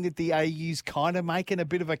in saying that the AU's kind of making a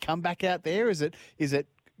bit of a comeback out there? Is it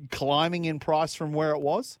climbing in price from where it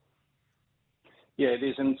was? Yeah, it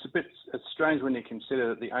is, and it's strange when you consider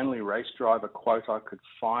that the only race driver quote I could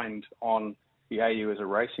find on the AU as a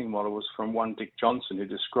racing model was from one Dick Johnson, who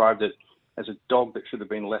described it as a dog that should have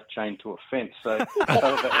been left chained to a fence. So,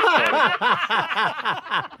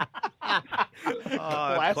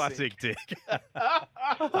 classic Dick.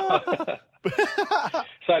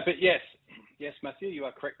 But yes, Matthew, you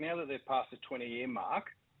are correct. Now that they've passed the 20-year mark,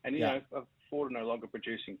 and you know, Ford are no longer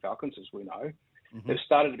producing Falcons, as we know, they've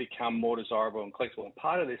started to become more desirable and collectible. And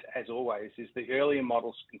part of this, as always, is the earlier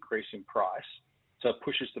models increase in price, so it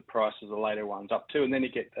pushes the price of the later ones up too. And then you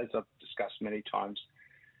get, as I've discussed many times,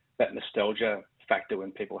 that nostalgia factor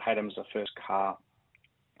when people had them as a first car.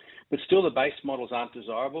 But still, the base models aren't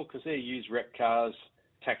desirable because they're used rep cars,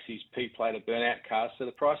 taxis, P-plated burnout cars. So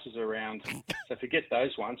the prices are around, so forget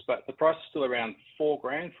those ones, but the price is still around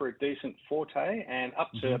 $4,000 for a decent Forte and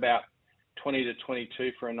up to about 20 to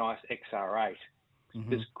 22 for a nice XR8.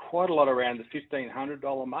 There's quite a lot around the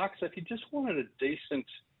 $1,500 mark. So if you just wanted a decent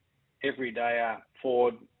everyday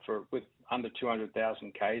Ford with under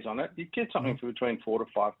 200,000 Ks on it, you get something for between $4,000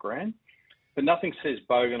 to $5,000. But nothing says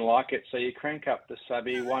bogan like it. So you crank up the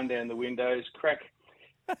subby, wind down the windows, crack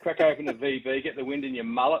open the VB, get the wind in your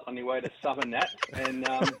mullet on your way to Southern Nats, and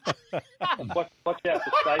watch out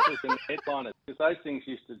for staples and headliners, because those things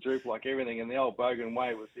used to droop like everything. And the old bogan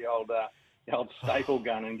way was the old staple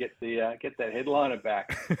gun and get that headliner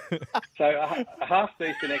back. So a half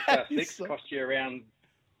decent XR6 costs you around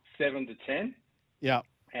 7 to 10. Yeah.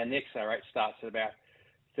 And the XR8 starts at about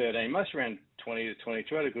 13, most around 20 to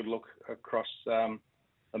 22. I had a good look across the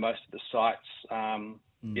most of the sites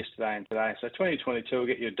yesterday and today. So 2022 will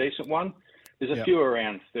get you a decent one. There's a few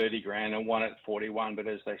around 30 grand and one at 41, but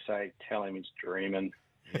as they say, tell him he's dreaming.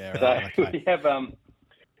 Yeah, so right, okay. we have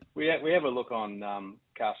we have a look on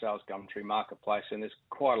Car Sales Gumtree Marketplace, and there's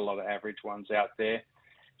quite a lot of average ones out there.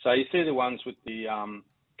 So you see the ones with the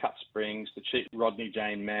cut springs, the cheap Rodney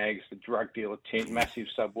Jane mags, the drug dealer tint, massive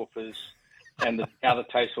subwoofers, and the other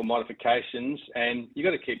tasteful modifications, and you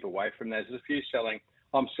got to keep away from those. There's a few selling.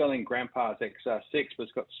 I'm selling Grandpa's XR6, but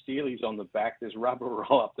it's got Steelies on the back. There's rubber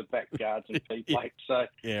roll up the back guards and T-plates. So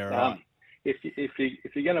if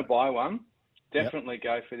you're going to buy one, definitely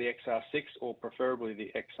go for the XR6 or preferably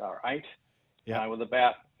the XR8 with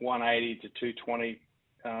about 180 to 220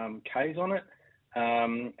 Ks on it,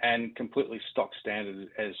 and completely stock standard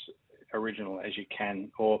as original as you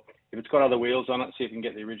can. Or if it's got other wheels on it, see if you can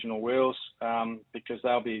get the original wheels, because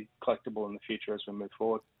they'll be collectible in the future as we move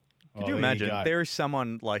forward. Could you imagine there is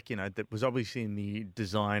someone that was obviously in the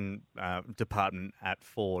design department at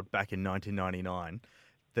Ford back in 1999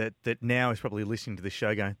 that now is probably listening to the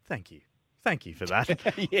show going, thank you for that.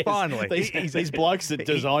 Yes. Finally. These blokes that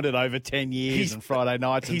designed it over 10 years and Friday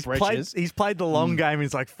nights and pressures. He's played the long game. And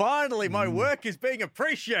he's like, finally, my work is being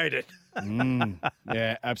appreciated.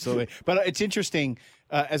 Yeah, absolutely. But it's interesting.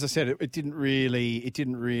 As I said, it didn't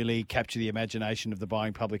really capture the imagination of the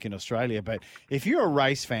buying public in Australia. But if you're a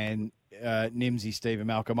race fan, Nimsy, Steve and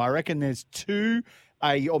Malcolm, I reckon there's 2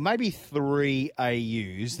 or maybe 3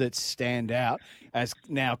 AUs that stand out as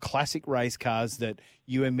now classic race cars that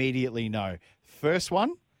you immediately know. First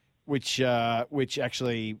one, which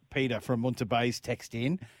actually Peter from Munter Bay's text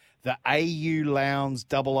in, the AU Lowndes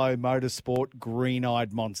 00 Motorsport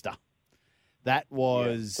Green-Eyed Monster. That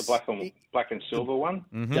was the black and silver one.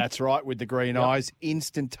 Mm-hmm. That's right, with the green eyes,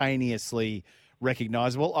 instantaneously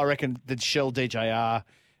recognisable. I reckon the Shell DJR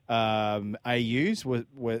AUs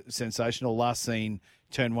were sensational. Last seen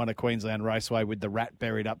turn 1 of Queensland Raceway with the rat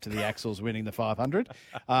buried up to the axles, winning the 500,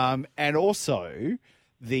 and also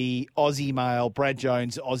the Aussie Mail, Brad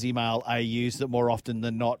Jones Aussie Mail AUs that more often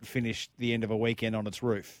than not finished the end of a weekend on its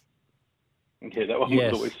roof. Yeah, that one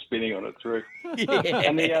was always spinning on its roof.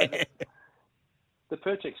 And the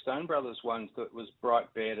Percheck Stone Brothers ones that was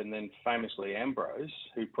Bright Baird and then famously Ambrose,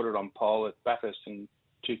 who put it on pole at Bathurst in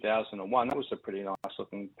 2001. That was a pretty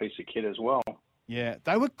nice-looking piece of kit as well. Yeah,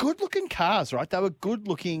 they were good-looking cars, right? They were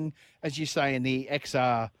good-looking, as you say, in the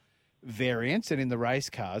XR variants and in the race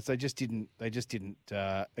cars. They just didn't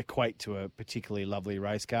equate to a particularly lovely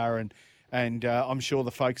race car. And I'm sure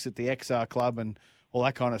the folks at the XR Club and all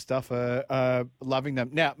that kind of stuff are loving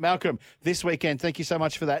them. Now, Malcolm, this weekend, thank you so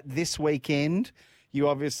much for that. This weekend, you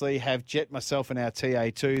obviously have Jet, myself, and our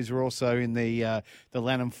TA2s. We're also in the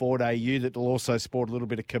Lanham Ford AU that will also sport a little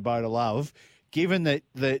bit of Kubota love. Given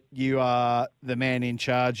that you are the man in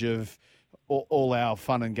charge of all our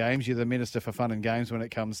fun and games, you're the Minister for Fun and Games when it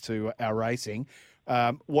comes to our racing.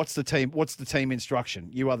 What's the team instruction?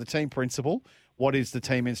 You are the team principal. What is the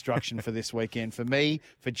team instruction for this weekend for me,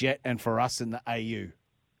 for Jet, and for us in the AU?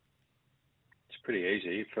 It's pretty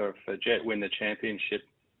easy. For Jet, win the championship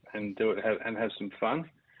and do it and have some fun.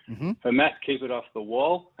 Mm-hmm. For Matt, keep it off the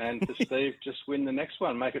wall. And for Steve, just win the next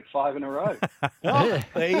one. Make it 5 in a row. Oh,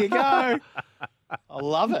 there you go. I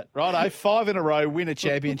love it. Righto, 5 in a row, win a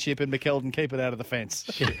championship, and McKeldin, keep it out of the fence.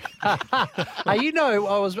 Hey, I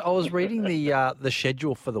was reading the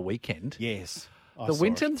schedule for the weekend. Yes. The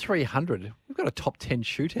Winton 300, we've got a top 10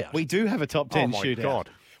 shootout. We do have a top 10 shootout. Oh, my God.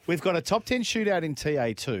 We've got a top 10 shootout in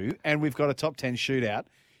TA2, and we've got a top 10 shootout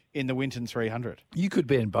in the Winton 300. You could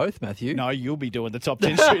be in both, Matthew. No, you'll be doing the top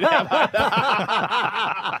 10 shootout.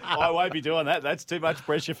 I won't be doing that. That's too much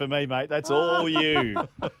pressure for me, mate. That's all you.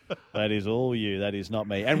 That is all you. That is not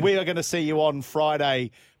me. And we are going to see you on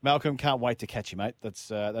Friday. Malcolm, can't wait to catch you, mate. That's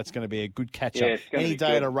going to be a good catch-up. Yeah, Any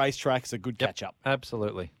day at a racetrack is a good catch-up.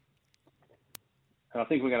 Absolutely. And I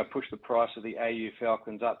think we're going to push the price of the AU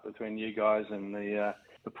Falcons up between you guys and the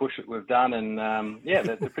push that we've done. And,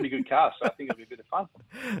 they're pretty good cars, so I think it'll be a bit of fun.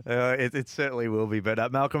 It certainly will be.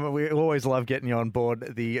 But, Malcolm, we always love getting you on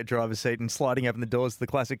board the driver's seat and sliding open the doors to the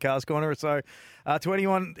Classic Cars Corner. So to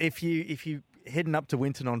anyone, if you heading up to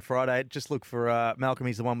Winton on Friday, just look for Malcolm.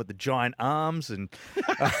 He's the one with the giant arms. And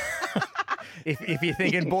if you're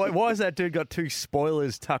thinking, boy, why has that dude got 2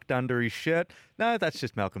 spoilers tucked under his shirt? No, that's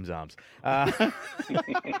just Malcolm's arms. You're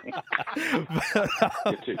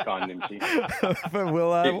too kind, Nimsy. But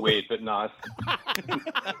we'll, bit weird, but nice.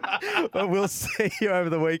 But we'll see you over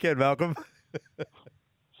the weekend, Malcolm.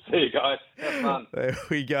 See you guys. Have fun. There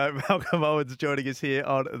we go. Malcolm Owens joining us here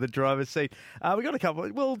on the driver's seat. We got a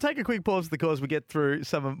couple. We'll take a quick pause because we get through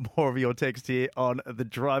some more of your text here on the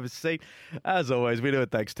driver's seat. As always, we do it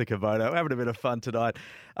thanks to Kubota. We're having a bit of fun tonight.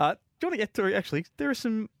 Do you want to get through? Actually, there are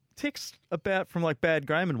some text about from like Bad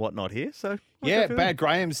Graham and whatnot here. So Yeah, Bad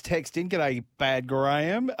Graham's text in. G'day, Bad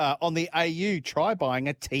Graham. On the AU, try buying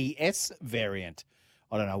a TS variant.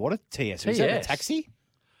 I don't know what a TS is. Is that a taxi?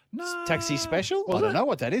 No. Taxi special? I don't know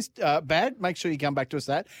what that is. Bad, make sure you come back to us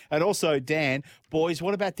that. And also, Dan, boys,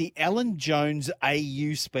 what about the Alan Jones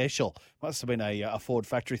AU special? Must have been a Ford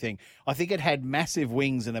factory thing. I think it had massive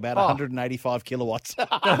wings and about 185 kilowatts.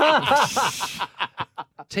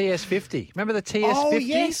 TS50. Remember the TS50s? Oh,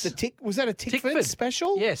 yes. Was that a Tickford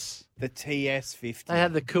special? Yes. The TS50. They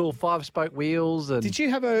had the cool 5-spoke wheels. And Did you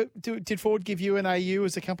have did Ford give you an AU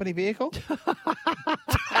as a company vehicle?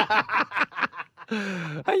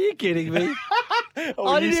 Are you kidding me?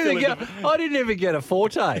 I didn't even get a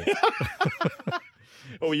Forte.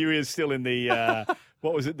 Or were you still in the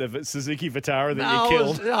what was it, the Suzuki Vitara that you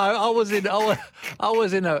killed? I was in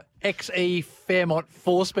a XE Fairmont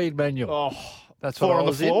 4-speed manual. Oh, that's four what on I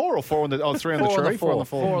was the floor or four on the three on the tree? Four on the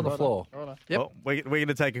floor. floor. Yep. Well, we're going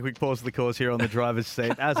to take a quick pause of the course here on the driver's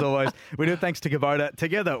seat. As always, we do it thanks to Kubota.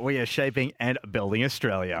 Together, we are shaping and building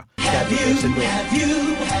Australia. Have you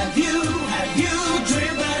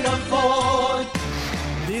driven a Ford?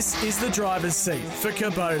 This is the driver's seat for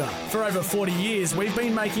Kubota. For over 40 years, we've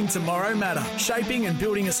been making tomorrow matter, shaping and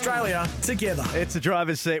building Australia together. It's the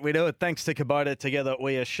driver's seat. We do it thanks to Kubota. Together,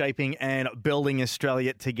 we are shaping and building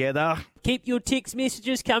Australia together. Keep your text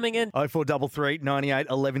messages coming in. 0433 98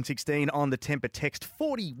 11 16 on the Temper Text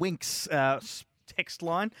 40 Winks text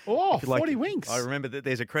line. Oh, If you'd 40 winks. I remember that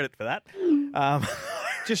there's a credit for that.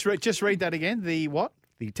 Just read that again. The what?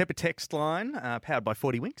 The Temper Text line, powered by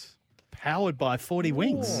 40 Winks. Powered by 40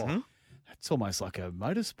 wings. Mm-hmm. That's almost like a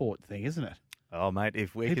motorsport thing, isn't it? Oh, mate,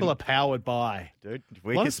 if we People are powered by. Dude, if A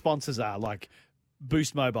we lot could- of sponsors are like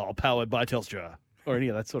Boost Mobile, powered by Telstra, or any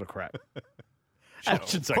of that sort of crap. I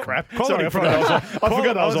shouldn't say crap. quality Sorry, I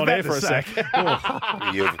forgot I was on about air to for a say. sec.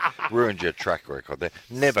 You've ruined your track record there.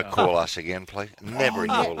 Never call us again, please. Never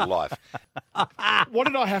in your life. What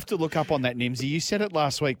did I have to look up on that, Nimsy? You said it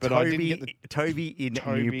last week, but I didn't get the... Toby in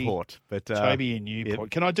Newport. But Toby in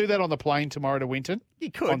Newport. Can I do that on the plane tomorrow to Winton?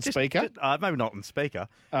 You could. On speaker? Maybe not on speaker.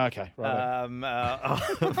 Okay, right.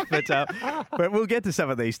 But we'll get to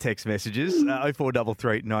some of these text messages.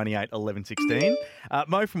 0433 98 11 16.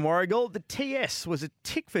 Mo from Warragul, the TS was a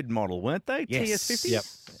Tickford model, weren't they? Yes. TS50? Yep.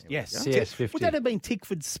 Yes. TS50. Would that have been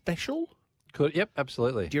Tickford special? Could. Yep,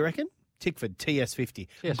 absolutely. Do you reckon? Tickford TS50.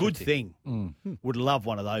 TS50. Good thing. Would love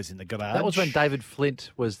one of those in the garage. That was when David Flint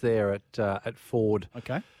was there at Ford.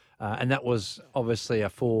 Okay. And that was obviously a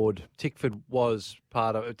Ford. Tickford was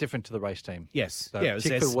part of different to the race team. Yes. So yeah,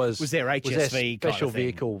 Tickford was their HSV special kind of thing.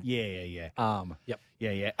 vehicle. Yeah. Yep.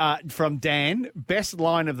 Yeah. From Dan, best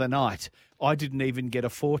line of the night. I didn't even get a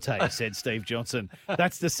Forte, said Steve Johnson.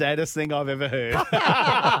 That's the saddest thing I've ever heard. Look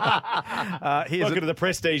at the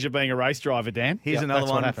prestige of being a race driver, Dan. Here's another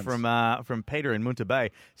that's what one happens. from Peter in Munter Bay.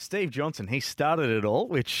 Steve Johnson, he started it all,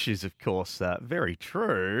 which is, of course, very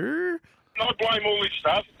true. I blame all this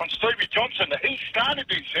stuff on Stevie Johnson. He started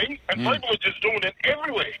this thing, and people are just doing it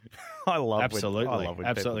everywhere. I love Absolutely. when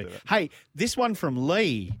Absolutely. people do it. Hey, this one from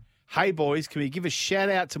Lee. Hey, boys, can we give a shout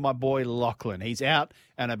out to my boy Lachlan? He's out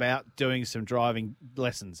and about doing some driving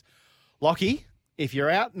lessons. Lockie, if you're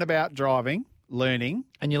out and about driving, learning.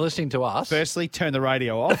 And you're listening to us. Firstly, turn the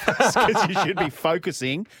radio off because you should be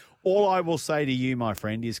focusing. All I will say to you, my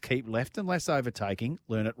friend, is keep left and less overtaking.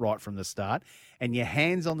 Learn it right from the start. And your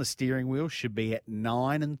hands on the steering wheel should be at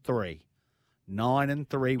 9 and 3. 9 and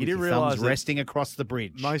 3 with your thumbs resting across the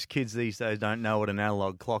bridge. Most kids these days don't know what an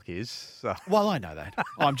analog clock is. So. Well, I know that.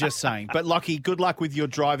 I'm just saying. But, Lockie, good luck with your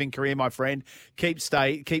driving career, my friend. Keep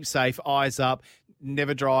safe, eyes up.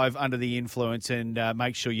 Never drive under the influence, and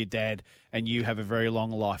make sure your dad and you have a very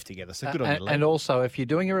long life together. So good on you, Lee. And also, if you're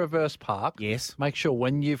doing a reverse park, yes, make sure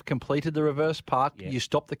when you've completed the reverse park, you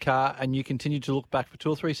stop the car and you continue to look back for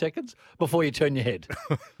 2 or 3 seconds before you turn your head.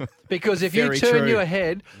 Because if you turn your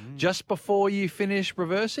head just before you finish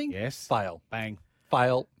reversing, fail. Bang.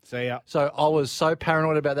 Fail. See ya. So I was so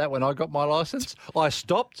paranoid about that when I got my license. I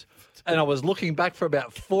stopped and I was looking back for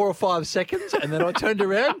about 4 or 5 seconds, and then I turned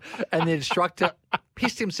around and the instructor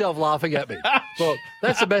pissed himself laughing at me. Well,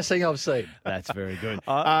 that's the best thing I've seen. That's very good.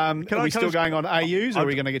 Are we still going on AUs, or are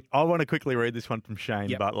we going to get... I want to quickly read this one from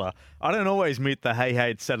Shane Butler. I don't always meet the Hey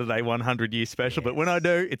It's Saturday 100-year special, but when I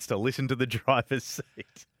do, it's to listen to the driver's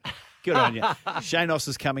seat. Good on you. Shane Oss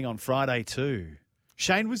is coming on Friday too.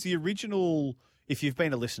 Shane was the original... If you've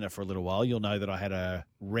been a listener for a little while, you'll know that I had a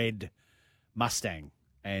red Mustang.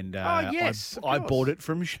 And I bought it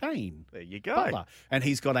from Shane. There you go. Butler. And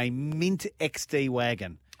he's got a mint XD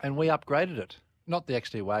wagon. And we upgraded it. Not the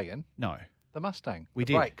XD wagon. No. The Mustang. We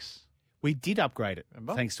the did. Brakes. We did upgrade it,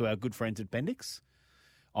 thanks to our good friends at Bendix.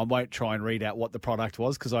 I won't try and read out what the product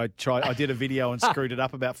was because I did a video and screwed it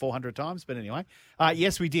up about 400 times. But anyway,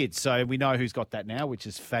 yes, we did. So we know who's got that now, which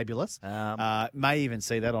is fabulous. May even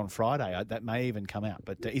see that on Friday. That may even come out.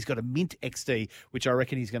 But he's got a Mint XD, which I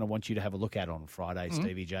reckon he's going to want you to have a look at on Friday,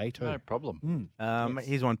 Stevie J, too. No problem.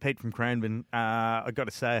 Here's one, Pete from Cranbourne. I got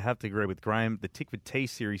to say, I have to agree with Graham. The Tickford T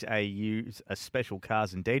Series AUs are special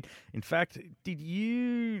cars indeed. In fact,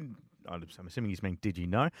 I'm assuming he's meant, did you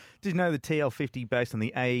know the TL50 based on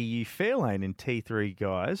the AEU Fairlane in T3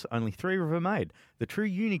 guys, only 3 were made. The true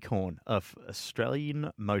unicorn of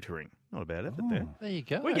Australian motoring. Not a bad effort there. There you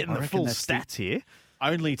go. We're getting the full stats here.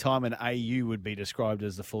 Only time an AU would be described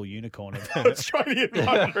as the full unicorn of Australian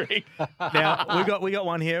motoring. Now, we got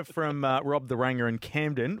one here from Rob the Ranger in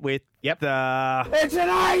Camden with the... It's an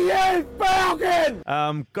AU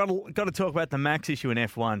Falcon! Got to talk about the Max issue in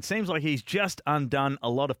F1. Seems like he's just undone a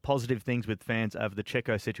lot of positive things with fans over the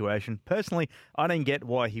Checo situation. Personally, I don't get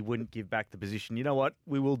why he wouldn't give back the position. You know what?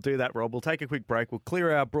 We will do that, Rob. We'll take a quick break. We'll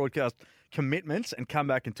clear our broadcast commitments and come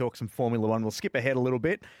back and talk some Formula One. We'll skip ahead a little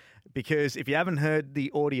bit, because if you haven't heard the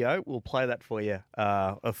audio, we'll play that for you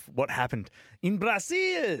of what happened in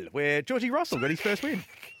Brazil, where Georgie Russell got his first win.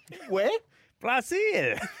 Where?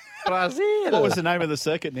 Brazil. Brazil. What was the name of the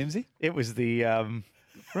circuit, Nimsy? It was the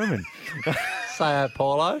Roman. Sao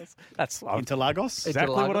Paulo. That's Interlagos.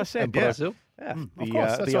 Exactly what I said. In Brazil. Yeah. Of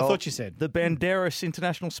course, that's what I thought you said. The Bandeiras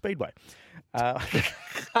International Speedway.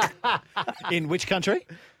 In which country?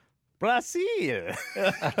 Brazil.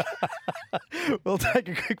 We'll take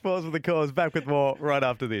a quick pause with the cause. Back with more right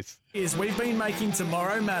after this. We've been making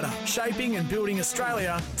tomorrow matter, shaping and building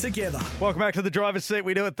Australia together. Welcome back to the driver's seat.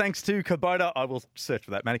 We do it thanks to Kubota. I will search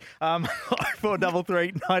for that, Matty.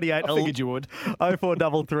 0433 98. I figured you would.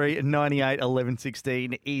 0433 98 11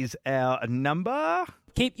 16 is our number.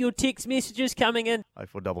 Keep your text messages coming in.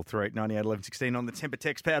 0433 98 11 16 on the Temper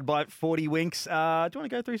text powered by 40 Winks. Do you want to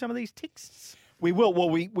go through some of these texts? We will. Well,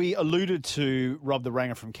 we alluded to Rob the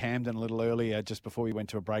Ranger from Camden a little earlier, just before we went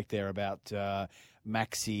to a break there, about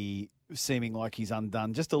Maxi seeming like he's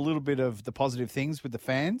undone. Just a little bit of the positive things with the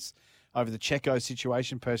fans over the Checo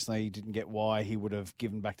situation. Personally, he didn't get why he would have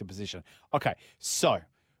given back the position. Okay, so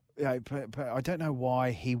I don't know why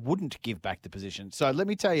he wouldn't give back the position. So let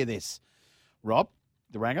me tell you this, Rob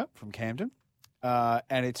the Ranger from Camden,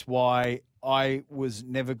 and it's why I was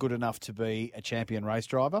never good enough to be a champion race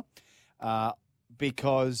driver.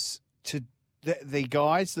 Because to the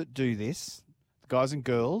guys that do this, the guys and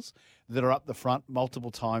girls that are up the front,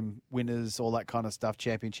 multiple time winners, all that kind of stuff,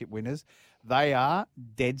 championship winners, they are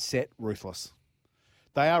dead set ruthless.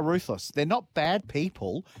 They are ruthless. They're not bad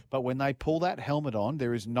people, but when they pull that helmet on,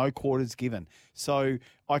 there is no quarters given. So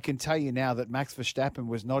I can tell you now that Max Verstappen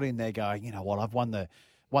was not in there going, you know what, I've won the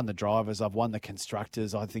drivers, I've won the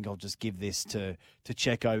constructors. I think I'll just give this to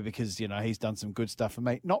Checo because, you know, he's done some good stuff for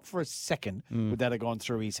me. Not for a second would that have gone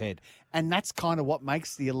through his head. And that's kind of what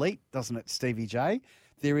makes the elite, doesn't it, Stevie J?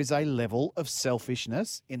 There is a level of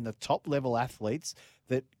selfishness in the top level athletes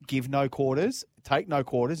that give no quarters, take no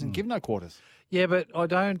quarters, and give no quarters. Yeah, but I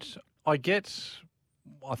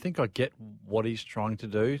think I get what he's trying to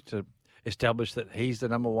do to establish that he's the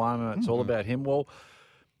number one and it's all about him. Well,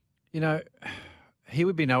 you know, he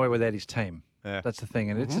would be nowhere without his team. Yeah. That's the thing.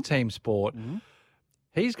 And it's a team sport.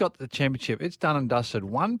 He's got the championship. It's done and dusted.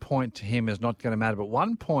 1 point to him is not going to matter, but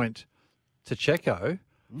 1 point to Checo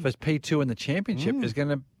for P2 in the championship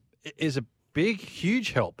is a big,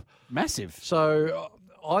 huge help. Massive. So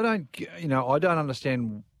I don't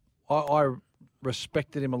understand. I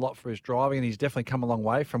respected him a lot for his driving, and he's definitely come a long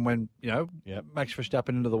way from when, Max Verstappen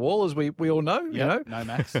into the wall, as we all know, No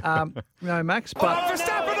Max. No Max, but...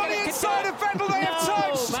 Verstappen on the inside of Vettel, they have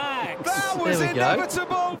touched! Max. That was There we go.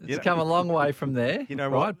 inevitable! He's come a long way from there. You know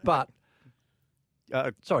right? what?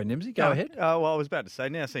 But, sorry, Nimsy, go ahead. Well, I was about to say,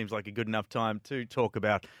 now seems like a good enough time to talk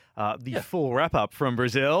about the full wrap-up from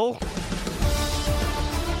Brazil.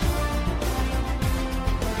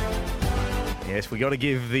 Yes, we got to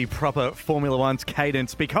give the proper Formula One's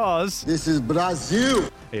cadence because... This is Brazil.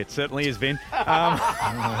 It certainly has been.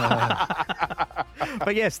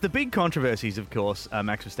 But yes, the big controversies, of course,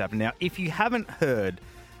 Max Verstappen. Now, if you haven't heard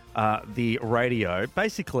the radio,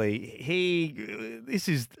 basically, this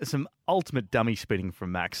is some ultimate dummy spitting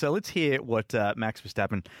from Max. So let's hear what Max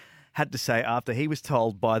Verstappen had to say after he was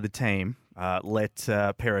told by the team, let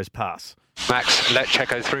Perez pass. Max, let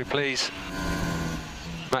Checo through, please.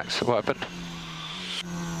 Max, what happened?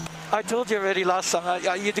 I told you already last time.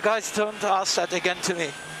 You guys don't ask that again to me.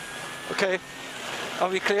 Okay? Are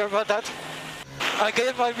we clear about that? I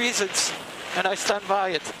gave my reasons, and I stand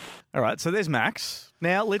by it. All right, so there's Max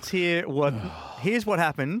Now let's hear here's what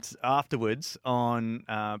happened afterwards on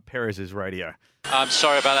Perez's radio. I'm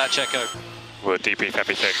sorry about that, Checo. We'll debrief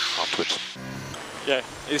everything afterwards. Yeah,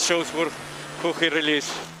 it shows who he really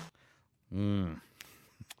is.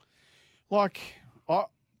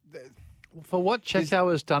 For what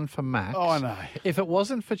Checo has done for Max. Oh, I know. If it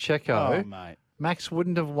wasn't for Checo, mate. Max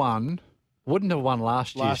wouldn't have won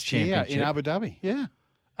last year's championship. in Abu Dhabi. Yeah.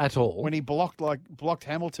 At all. When he blocked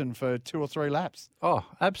Hamilton for 2 or 3 laps. Oh,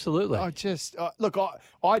 absolutely. I just look.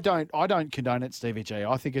 I don't condone it, Stevie G.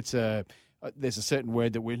 I think it's there's a certain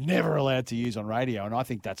word that we're never allowed to use on radio, and I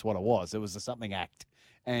think that's what it was. It was a something act,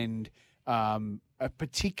 and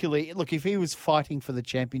particularly look, if he was fighting for the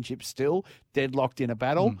championship still, deadlocked in a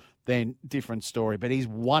battle, then different story. But he's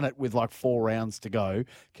won it with like 4 rounds to go.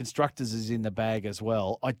 Constructors is in the bag as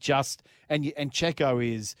well. And Checo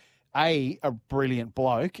is A, a brilliant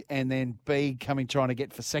bloke, and then B, trying to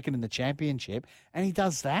get for second in the championship, and he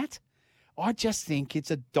does that. I just think it's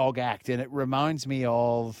a dog act, and it reminds me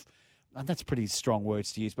of, and that's pretty strong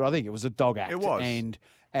words to use, but I think it was a dog act. It was.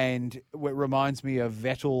 And it reminds me of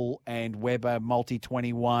Vettel and Webber,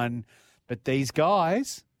 multi-21. But these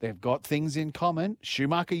guys, they've got things in common.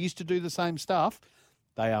 Schumacher used to do the same stuff.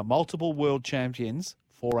 They are multiple world champions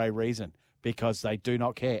for a reason, because they do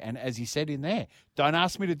not care. And as he said in there, don't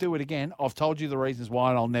ask me to do it again. I've told you the reasons why,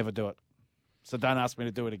 and I'll never do it. So don't ask me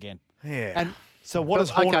to do it again. Yeah. And so what is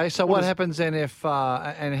Horner? Okay, so what happens then if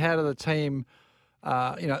and how do the team?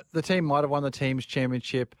 The team might have won the team's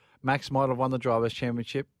championship. Max might have won the drivers'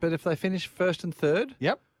 championship, but if they finish first and third,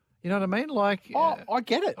 yep, you know what I mean. Like, I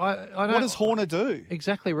get it. I don't, what does Horner do?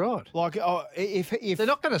 Exactly right. Like, if they're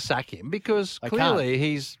not going to sack him because clearly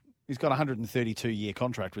he's got a 132-year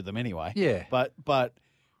contract with them anyway. Yeah, but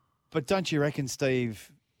don't you reckon,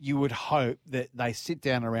 Steve? You would hope that they sit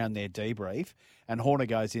down around their debrief, and Horner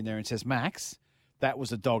goes in there and says, "Max, that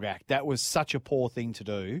was a dog act. That was such a poor thing to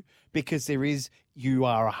do," because you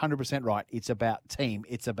are 100% right. It's about team.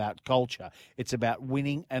 It's about culture. It's about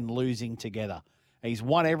winning and losing together. He's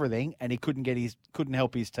won everything, and he couldn't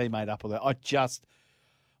help his teammate up with it.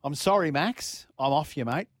 I'm sorry, Max. I'm off you,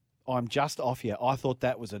 mate. I'm just off you. I thought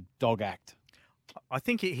that was a dog act. I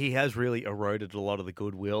think he has really eroded a lot of the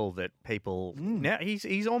goodwill that people. Now he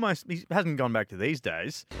hasn't gone back to these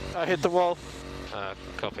days. I hit the wall.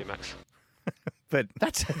 Copy, Max. But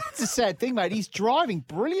that's a sad thing, mate. He's driving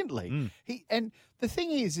brilliantly. And the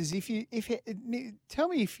thing is if you tell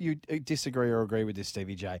me if you disagree or agree with this,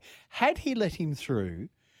 Stevie J. Had he let him through,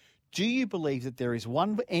 do you believe that there is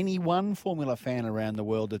any one Formula fan around the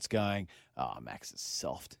world that's going, "Oh, Max is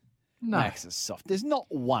soft"? No. Max is soft. There's not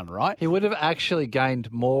one, right? He would have actually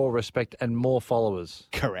gained more respect and more followers.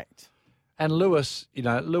 Correct. And Lewis,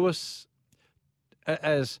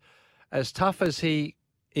 as tough as he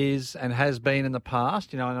is and has been in the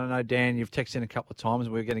past, and I know, Dan, you've texted in a couple of times.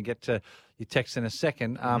 We're going to get to your text in a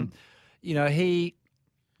second. He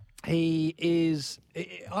is,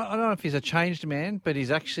 I don't know if he's a changed man, but he's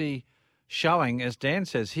actually showing, as Dan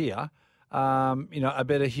says here, a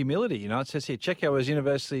bit of humility. It says here, Checo is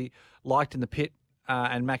universally liked in the pit,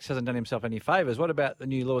 and Max hasn't done himself any favours. What about the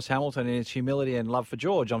new Lewis Hamilton and his humility and love for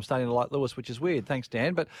George? I'm starting to like Lewis, which is weird. Thanks,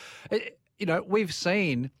 Dan. But, we've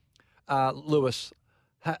seen Lewis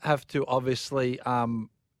have to obviously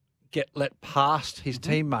get let past his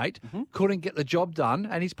teammate, couldn't get the job done,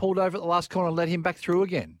 and he's pulled over at the last corner and let him back through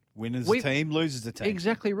again. Winners the team, loses the team.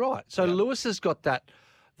 Exactly right. So Lewis has got that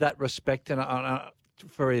respect and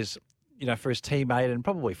for his teammate and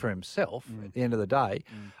probably for himself at the end of the day.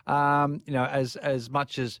 As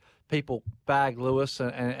much as people bag Lewis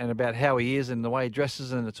and about how he is and the way he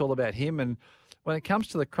dresses and it's all about him, and when it comes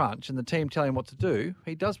to the crunch and the team telling him what to do,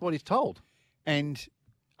 he does what he's told. And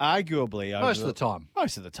arguably most of the time,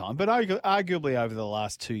 but arguably over the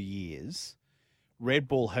last 2 years, Red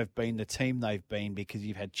Bull have been the team they've been because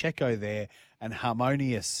you've had Checo there and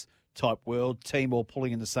harmonious type world team all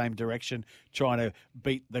pulling in the same direction, trying to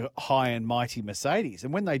beat the high and mighty Mercedes.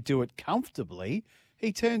 And when they do it comfortably,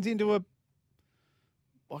 he turns into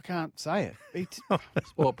I can't say it.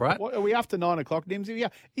 Sport brat. Are we after 9 o'clock, Nimsy? Yeah,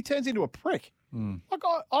 he turns into a prick. Like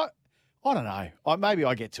I don't know. Maybe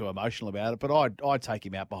I get too emotional about it, but I'd take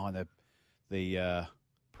him out behind the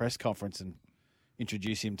press conference and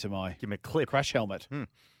introduce him to give him a clip crash helmet.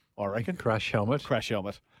 I reckon crash helmet.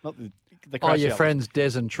 Not the crash your helmet. friends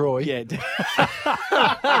Des and Troy. Yeah,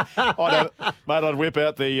 I'd whip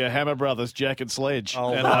out the Hammer Brothers Jack and Sledge,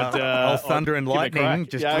 and I'd Thunder and Lightning.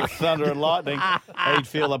 Thunder and Lightning. He'd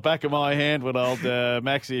feel the back of my hand with old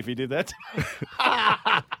Maxie if he did that.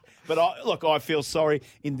 But I feel sorry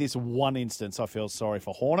in this one instance. I feel sorry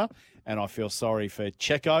for Horner and I feel sorry for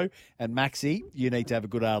Checo. And Maxi, you need to have a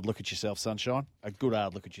good hard look at yourself, sunshine. A good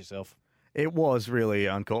hard look at yourself. It was really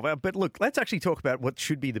uncalled for. But look, let's actually talk about what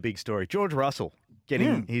should be the big story. George Russell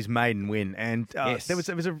getting his maiden win. And Yes. there was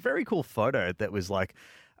a very cool photo that was like,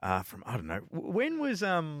 from, I don't know,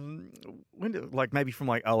 like maybe from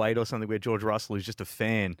like 08 or something, where George Russell is just a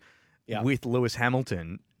fan with Lewis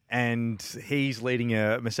Hamilton and he's leading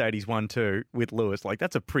a Mercedes 1-2 with Lewis. Like,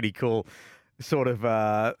 that's a pretty cool sort of,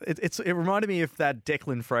 it reminded me of that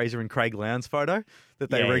Declan Fraser and Craig Lowndes photo that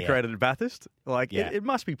they recreated at Bathurst. Like, it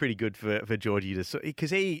must be pretty good for Georgie to,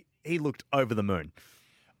 because he looked over the moon.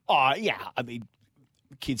 Oh, yeah. I mean,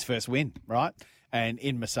 kid's first win, right? And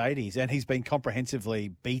in Mercedes, and he's been comprehensively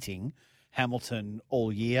beating Hamilton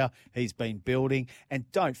all year. He's been building.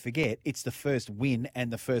 And don't forget, it's the first win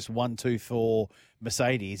and the first 1-2 for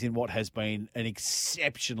Mercedes in what has been an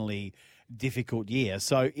exceptionally difficult year.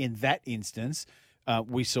 So in that instance,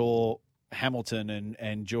 we saw Hamilton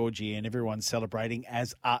and Georgie and everyone celebrating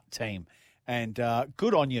as a team. And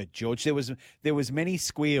good on you, George. There was many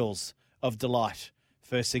squeals of delight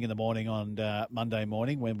first thing in the morning on Monday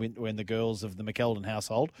morning when the girls of the McKeldin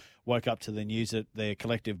household woke up to the news that their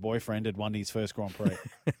collective boyfriend had won his first Grand Prix,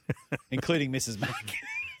 including Mrs. Mack.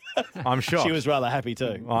 I'm shocked. She was rather happy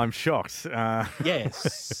too. I'm shocked.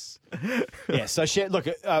 Yes. Yeah, so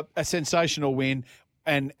a sensational win.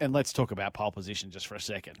 And let's talk about pole position just for a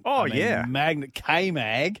second. Oh,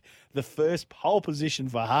 K-Mag, the first pole position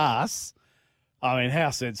for Haas. I mean, how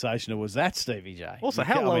sensational was that, Stevie J? Also,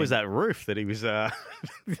 how low is that roof that he was...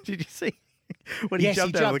 did you see when he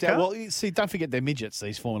jumped out of the car? Well, see, don't forget they're midgets,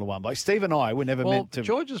 these Formula One blokes. Steve and I were never meant to...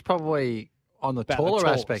 George is probably on the taller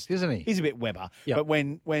aspect, isn't he? He's a bit Webber. Yep. But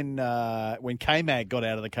when K-Mag got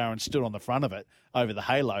out of the car and stood on the front of it over the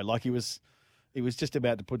halo, like he was just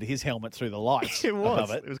about to put his helmet through the lights above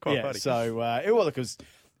it. It was quite funny. So,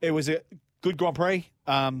 it was a good Grand Prix.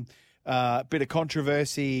 Bit of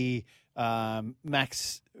controversy.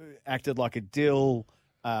 Max acted like a dill.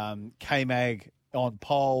 K-Mag on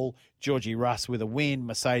pole. Georgie Russ with a win.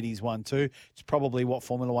 Mercedes 1-2. It's probably what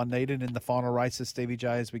Formula One needed in the final races, Stevie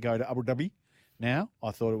J, as we go to Abu Dhabi. Now, I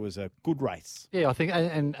thought it was a good race. Yeah, I think,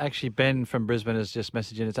 and actually Ben from Brisbane has just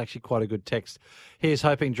messaged in. It's actually quite a good text. He is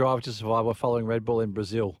hoping Drive to Survive are following Red Bull in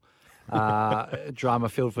Brazil. Drama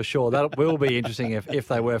filled for sure. That will be interesting if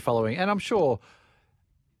they were following. And I'm sure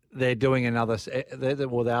they're doing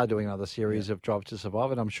they are doing another series of Drive to Survive,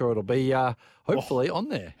 and I'm sure it'll be hopefully on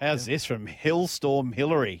there. How's this from Hillstorm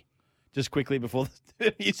Hillary? Just quickly before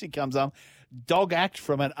the music comes on. Dog act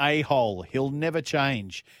from an a-hole. He'll never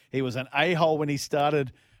change. He was an a-hole when he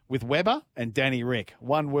started with Webber and Danny Rick.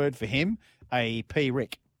 One word for him, a P.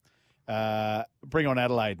 Rick. Bring on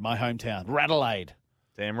Adelaide, my hometown. Radelaide.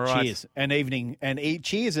 Damn right. Cheers.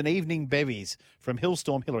 Cheers and evening bevies from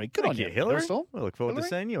Hillstorm Hillary. Good on you, Hillary. Hillstorm. We look forward to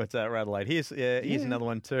seeing you at Radelaide. Here's another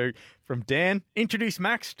one too from Dan. Introduce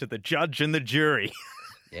Max to the judge and the jury.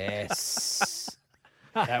 Yes.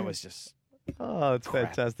 That was just... Oh, it's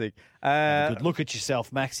fantastic. Good look at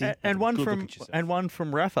yourself, Maxie. And one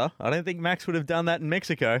from Rafa. I don't think Max would have done that in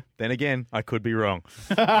Mexico. Then again, I could be wrong.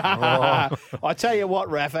 I tell you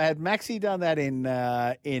what, Rafa, had Maxie done that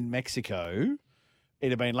in Mexico, he'd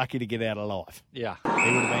have been lucky to get out alive. Yeah. He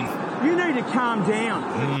would have been... You need to calm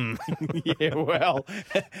down. Yeah, well,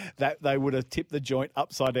 that they would have tipped the joint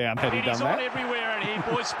upside down had he done that. He's on everywhere in here,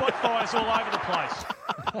 boys. Spot fires all over the place.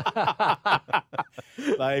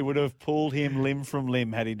 They would have pulled him limb from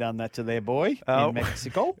limb had he done that to their boy in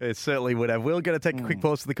Mexico. It certainly would have. We're going to take a quick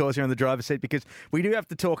pause for the cause here on the driver's seat because we do have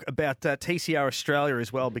to talk about TCR Australia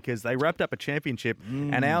as well because they wrapped up a championship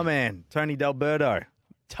and our man, Tony D'Alberto.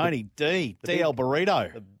 Tony D. DL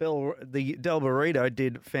Burrito. The Del Burrito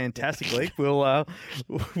did fantastically. We'll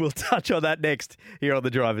touch on that next here on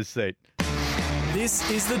the driver's seat. This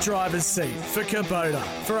is the driver's seat for Kubota.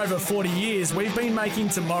 For over 40 years, we've been making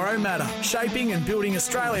tomorrow matter, shaping and building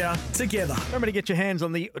Australia together. Remember to get your hands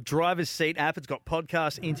on the driver's seat app. It's got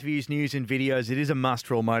podcasts, interviews, news and videos. It is a must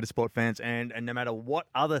for all motorsport fans, and no matter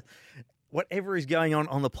whatever is going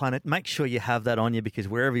on the planet, make sure you have that on you because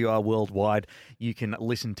wherever you are worldwide, you can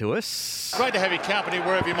listen to us. Great to have your company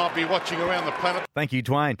wherever you might be watching around the planet. Thank you,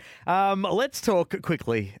 Dwayne. Let's talk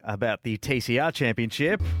quickly about the TCR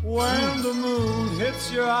Championship. When the moon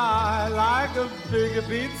hits your eye like a big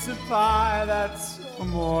pizza pie, that's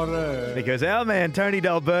amore. Because our man, Tony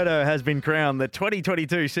D'Alberto, has been crowned the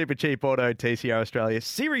 2022 Super Cheap Auto TCR Australia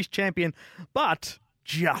Series Champion, but...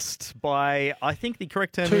 just by, I think the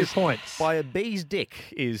correct term 2 is points. By a bee's dick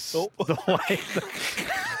is the way.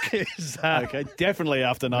 Okay, definitely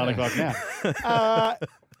after 9 o'clock now.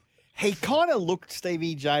 He kind of looked,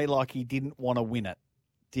 Stevie J, like he didn't want to win it,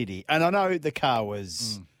 did he? And I know the car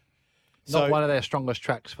was Not one of their strongest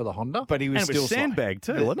tracks for the Honda. but he was And it still was sandbagged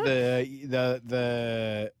too, wasn't it?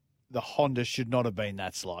 The Honda should not have been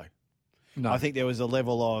that slow. No. I think there was a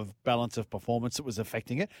level of balance of performance that was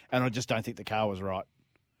affecting it, and I just don't think the car was right.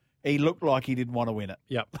 He looked like he didn't want to win it.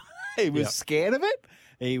 Yep. He was Yep. scared of it.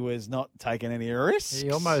 He was not taking any risks.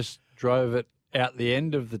 He almost drove it out the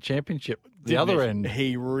end of the championship, the Didn't other he? end.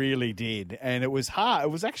 He really did. And it was hard. It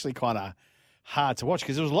was actually kind of hard to watch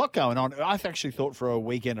because there was a lot going on. I actually thought for a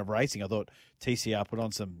weekend of racing, I thought TCR put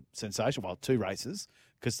on some sensation. Well, 2 races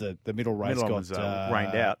because the middle race Middle got one was,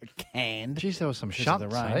 rained out. Canned. Jeez, there was some because of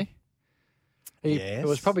shunts, the rain. It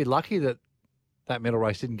was probably lucky that middle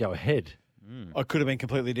race didn't go ahead. It could have been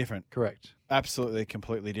completely different. Correct. Absolutely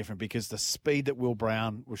completely different because the speed that Will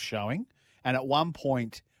Brown was showing and at one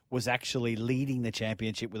point was actually leading the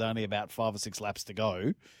championship with only about 5 or 6 laps to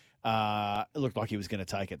go. It looked like he was going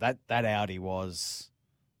to take it. That Audi was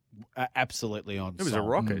absolutely on. It was a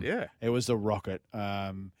rocket, yeah. It was a rocket.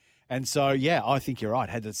 And so, yeah, I think you're right.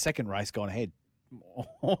 Had the second race gone ahead,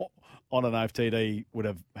 on an OFTD would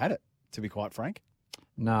have had it, to be quite frank.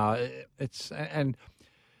 No, and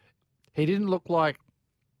he didn't look like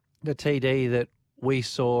the TD that we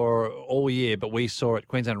saw all year, but we saw at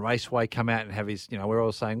Queensland Raceway come out and have his, we're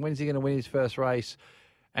all saying, when's he going to win his first race?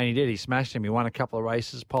 And he did. He smashed him. He won a couple of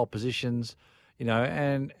races, pole positions,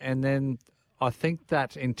 and then I think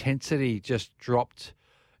that intensity just dropped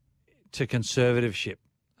to conservativeship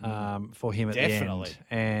for him at Definitely.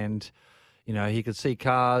 the end. And, he could see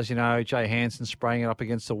cars, Jay Hansen spraying it up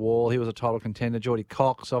against the wall. He was a title contender. Geordie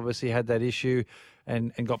Cox obviously had that issue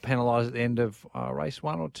and got penalised at the end of race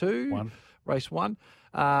 1 or 2? Race 1.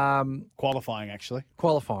 Qualifying, actually.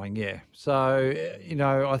 Qualifying, yeah. So,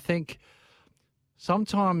 I think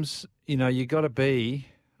sometimes, you got to be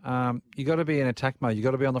in attack mode. You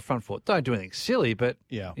got to be on the front foot. Don't do anything silly, but,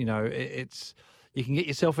 yeah. It's you can get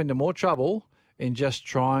yourself into more trouble in just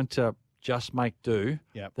trying to just make do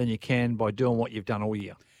than you can by doing what you've done all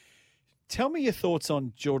year. Tell me your thoughts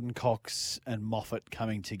on Jordan Cox and Moffat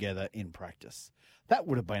coming together in practice. That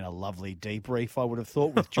would have been a lovely debrief, I would have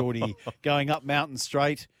thought, with Geordie going up Mountain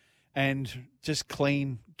Straight and just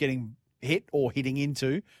clean getting hit or hitting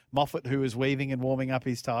into Moffat, who was weaving and warming up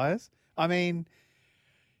his tyres. I mean,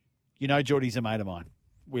 Geordie's a mate of mine.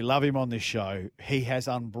 We love him on this show. He has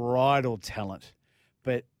unbridled talent,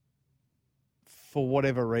 but for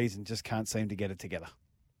whatever reason, just can't seem to get it together.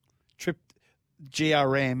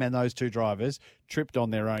 GRM and those 2 drivers tripped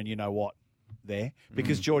on their own, there,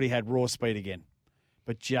 because Geordie had raw speed again,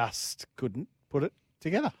 but just couldn't put it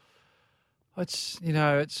together. It's.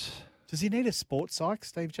 Does he need a sports psych,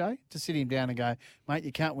 Steve J, to sit him down and go, mate,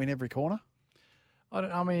 you can't win every corner?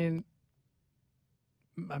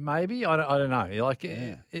 Maybe. I don't know. Like,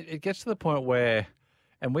 it gets to the point where,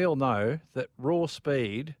 and we all know that raw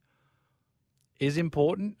speed is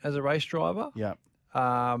important as a race driver. Yeah.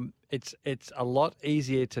 It's a lot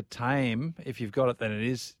easier to tame if you've got it than it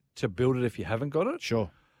is to build it if you haven't got it. Sure.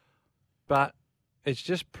 But it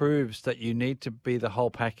just proves that you need to be the whole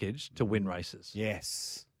package to win races.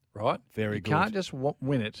 Yes. Right? Very you good. You can't just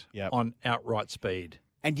win it on outright speed.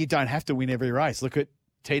 And you don't have to win every race. Look at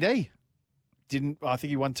TD. I think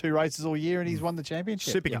he won 2 races all year and he's won the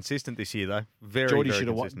championship. Super consistent this year, though. Very Won.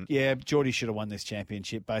 consistent. Yeah, Geordie should have won this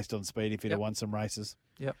championship based on speed if he'd have won some races.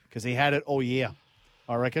 Yep. Because he had it all year,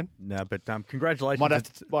 I reckon. No, but congratulations.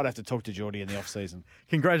 Might have to talk to Geordie in the off-season.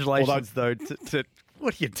 Congratulations, though, to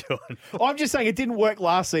what are you doing? I'm just saying it didn't work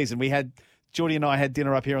last season. Geordie and I had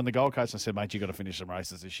dinner up here on the Gold Coast and I said, mate, you got to finish some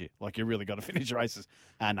races this year. Like, you really got to finish races.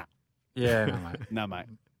 No. Yeah, no, mate. No, mate.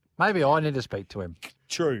 Maybe I need to speak to him.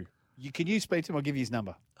 True. Can you speak to him? I'll give you his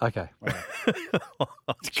number. Okay. Right.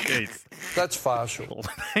 Jeez. That's far short.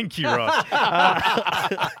 Thank you, Ross.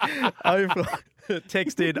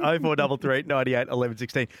 Text in 0433 98 11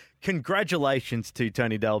 16. Congratulations to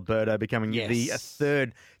Tony D'Alberto becoming the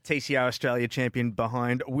 3rd TCR Australia champion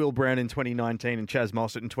behind Will Brown in 2019 and Chaz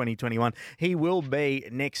Mossett in 2021. He will be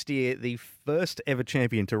next year the first ever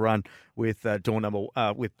champion to run with number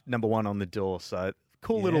 1 on the door. So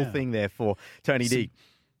cool little thing there for Tony D.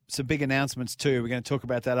 Some big announcements too. We're going to talk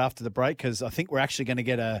about that after the break because I think we're actually going to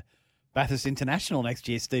get a Bathurst International next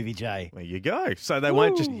year, Stevie J. There you go. So they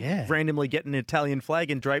won't just randomly get an Italian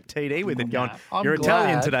flag and drape TD with it going, you're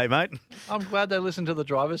Italian today, mate. I'm glad they listened to the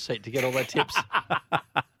driver's seat to get all their tips.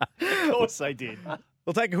 Of course they did.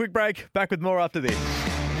 We'll take a quick break. Back with more after this.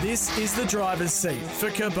 This is the driver's seat for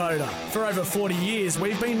Kubota. For over 40 years,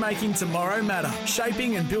 we've been making tomorrow matter,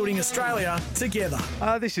 shaping and building Australia together.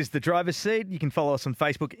 This is the driver's seat. You can follow us on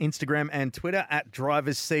Facebook, Instagram, and Twitter at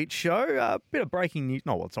Driver's Seat Show. A bit of breaking news.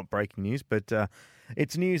 No, well, it's not breaking news, but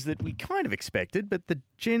it's news that we kind of expected. But the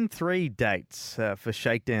Gen 3 dates for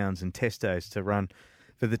shakedowns and testos to run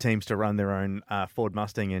for the teams to run their own Ford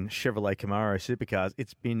Mustang and Chevrolet Camaro supercars,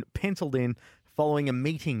 it's been penciled in following a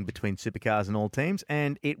meeting between supercars and all teams,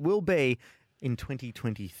 and it will be in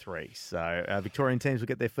 2023. So Victorian teams will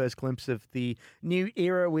get their first glimpse of the new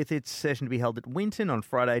era with its session to be held at Winton on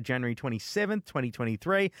Friday, January 27th,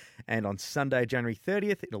 2023. And on Sunday, January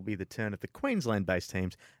 30th, it'll be the turn of the Queensland-based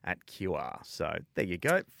teams at QR. So there you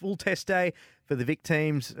go. Full test day for the Vic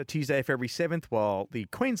teams, Tuesday, February 7th, while the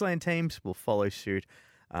Queensland teams will follow suit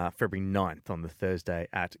February 9th on the Thursday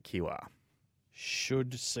at QR.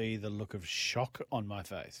 Should see the look of shock on my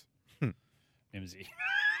face. Mimsy.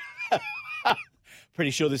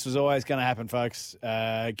 Pretty sure this was always going to happen, folks,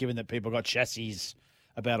 given that people got chassis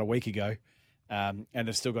about a week ago and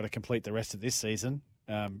have still got to complete the rest of this season.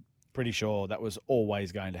 Pretty sure that was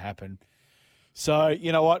always going to happen. So,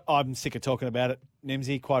 you know what? I'm sick of talking about it,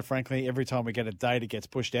 Nimsy, quite frankly. Every time we get a date, it gets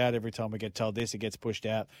pushed out. Every time we get told this, it gets pushed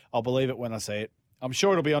out. I'll believe it when I see it. I'm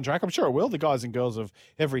sure it'll be on track. I'm sure it will. The guys and girls of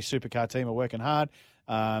every supercar team are working hard.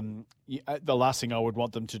 The last thing I would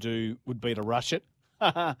want them to do would be to rush it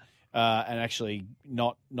and actually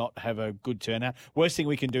not have a good turnout. Worst thing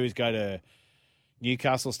we can do is go to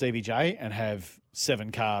Newcastle, Stevie J, and have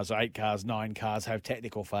 7 cars, 8 cars, 9 cars have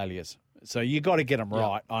technical failures. So you got to get them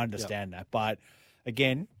right. I understand that. But,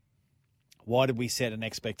 again, why did we set an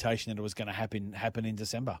expectation that it was going to happen in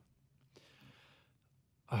December?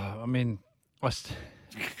 I mean,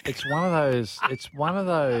 it's one of those. It's one of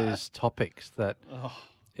those topics that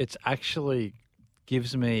it's actually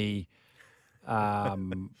gives me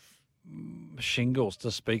shingles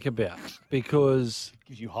to speak about because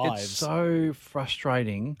gives you hives. It's so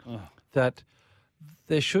frustrating that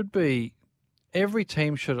there should be every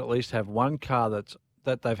team should at least have one car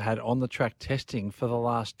that they've had on the track testing for the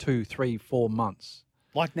last 2, 3, 4 months,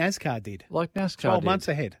 like NASCAR did. 12 months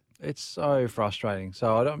ahead. It's so frustrating.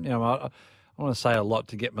 So I don't, I want to say a lot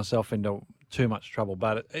to get myself into too much trouble,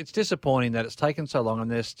 but it's disappointing that it's taken so long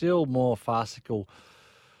and there's still more farcical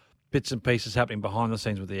bits and pieces happening behind the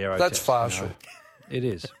scenes with the aero That's test, farcical. It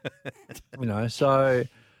is. So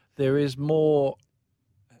there is more,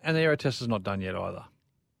 and the aero test is not done yet either.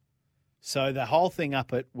 So the whole thing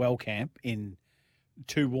up at Wellcamp in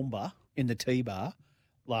Toowoomba in the T-Bar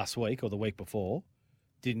last week or the week before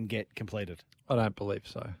didn't get completed. I don't believe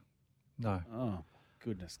so. No. Oh,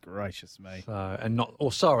 goodness gracious me. So, and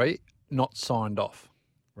not signed off.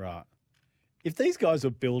 Right. If these guys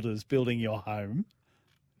are builders building your home,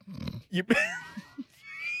 you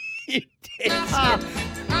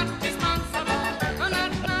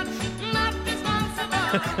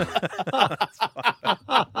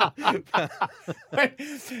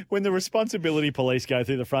when the responsibility police go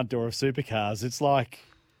through the front door of supercars, it's like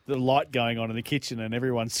the light going on in the kitchen and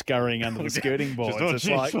everyone scurrying under the skirting boards. It's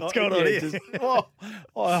like, what's going on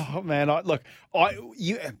here? Man,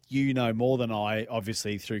 you know more than I,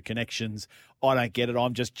 obviously, through connections. I don't get it.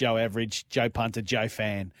 I'm just Joe Average, Joe Punter, Joe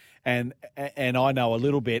Fan. And I know a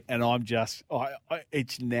little bit, and I'm just,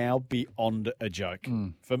 it's now beyond a joke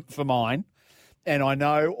for mine. And I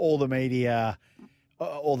know all the media,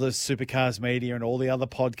 all the supercars media and all the other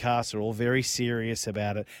podcasts are all very serious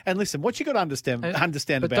about it. And listen, what you got to understand about our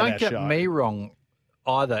show. But don't get me wrong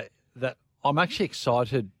either, that I'm actually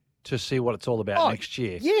excited to see what it's all about next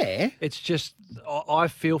year. Yeah. It's just, I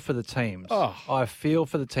feel for the teams. I feel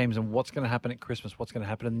for the teams and what's going to happen at Christmas, what's going to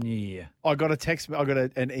happen in the new year. I got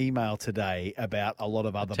an email today about a lot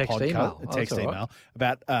of other podcasts. A text email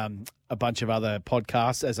about a bunch of other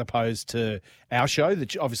podcasts as opposed to our show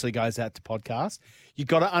that obviously goes out to podcast. You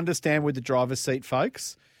got to understand with the driver's seat,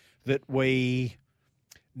 folks, that normal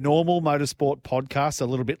motorsport podcasts are a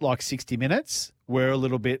little bit like 60 Minutes. We're a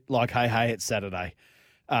little bit like Hey, it's Saturday.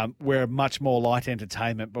 We're much more light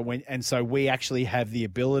entertainment, so we actually have the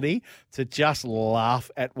ability to just laugh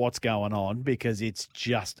at what's going on because it's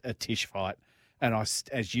just a tish fight. And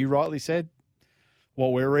as you rightly said,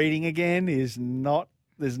 what we're reading again is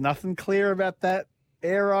there's nothing clear about that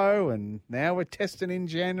aero, and now we're testing in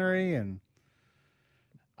January. And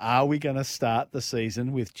are we going to start the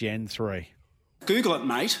season with Gen 3? Google it,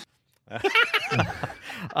 mate.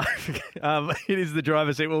 It is the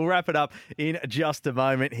driver's seat. We'll wrap it up in just a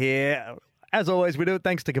moment here. As always, we do it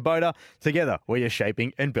thanks to Kubota. Together, we are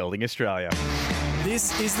shaping and building Australia.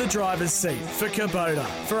 This is the driver's seat for Kubota.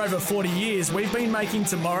 For over 40 years, we've been making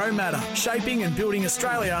tomorrow matter, shaping and building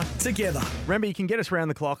Australia together. Remember, you can get us around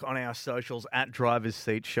the clock on our socials at Driver's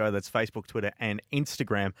Seat Show. That's Facebook, Twitter, and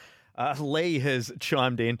Instagram. Lee has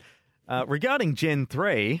chimed in regarding Gen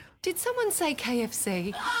 3. Did someone say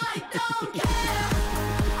KFC?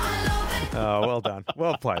 Oh, well done.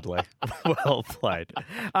 Well played, Lee. Well played.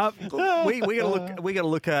 We got to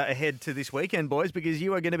look ahead to this weekend, boys, because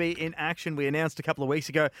you are going to be in action. We announced a couple of weeks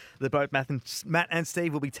ago that both Matt and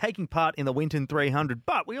Steve will be taking part in the Winton 300.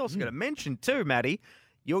 But we also got to mention too, Matty,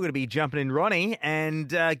 you're going to be jumping in Ronnie and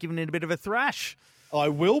giving it a bit of a thrash. I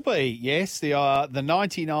will be, yes. The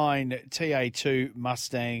 99 TA2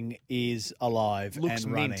 Mustang is alive Looks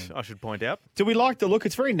and running. mint, I should point out. Do we like the look?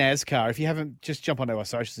 It's very NASCAR. If you haven't, just jump onto our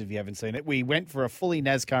socials if you haven't seen it. We went for a fully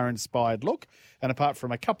NASCAR-inspired look, and apart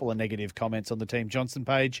from a couple of negative comments on the Team Johnson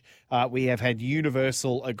page, we have had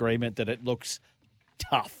universal agreement that it looks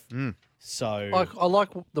tough. So I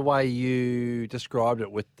like the way you described it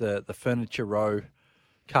with the furniture row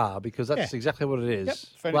car, because that's exactly what it is. Yep.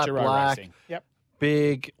 Furniture row black, racing. Yep.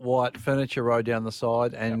 Big white furniture row down the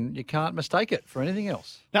side, and you can't mistake it for anything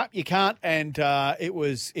else. No, you can't. And it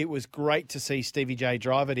was great to see Stevie J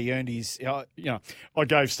drive it. He earned his. I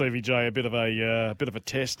gave Stevie J a bit of a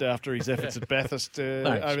test after his efforts at Bathurst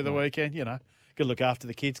over the weekend. You know, good look after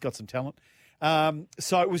the kids. Got some talent.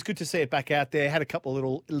 So it was good to see it back out there. Had a couple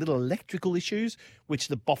of little electrical issues, which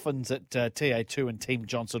the boffins at TA2 and Team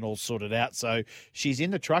Johnson all sorted out. So she's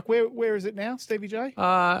in the truck. Where is it now, Stevie J?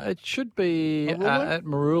 It should be at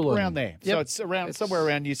Maroolin. Around there. Yep. So it's somewhere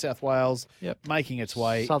around New South Wales, making its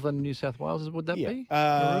way. Southern New South Wales, would that be?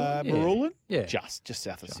 Maroolin? Yeah. Just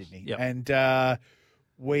south of Sydney. Yep. And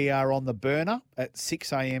we are on the burner at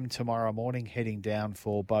 6 a.m. tomorrow morning, heading down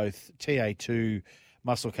for both TA2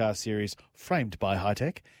 Muscle Car Series, framed by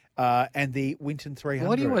Hi-Tech, and the Winton 300.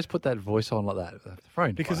 Why do you always put that voice on like that?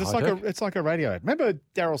 Framed Because by it's like a radio ad. Remember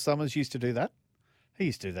Daryl Summers used to do that? He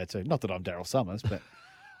used to do that too. Not that I'm Daryl Summers, but,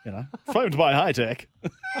 framed by Hi-Tech.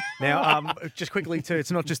 Now, just quickly too, it's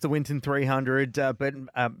not just the Winton 300, but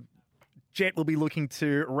Jet will be looking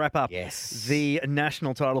to wrap up the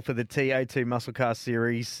national title for the TA2 Muscle Car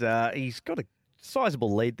Series. He's got a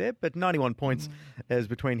sizable lead there, but 91 points is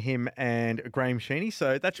between him and Graham Sheeny,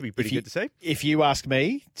 so that should be pretty good to see. If you ask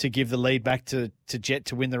me to give the lead back to Jet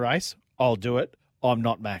to win the race, I'll do it. I'm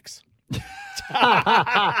not Max.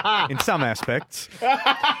 In some aspects.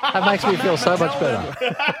 That makes me feel so much better.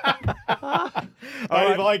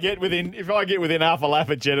 If I get within half a lap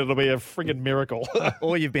at Jet, it'll be a friggin' miracle.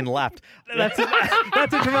 Or you've been lapped. That's it.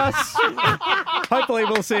 That's it from us. Hopefully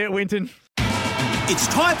we'll see you at Winton. It's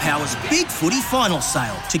Tyre Power's Big Footy Final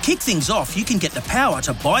Sale. To kick things off, you can get the power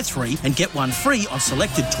to buy 3 and get 1 free on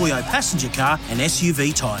selected Toyo passenger car and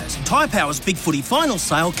SUV tyres. Tyre Power's Big Footy Final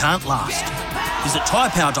Sale can't last. Visit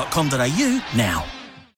tyrepower.com.au now.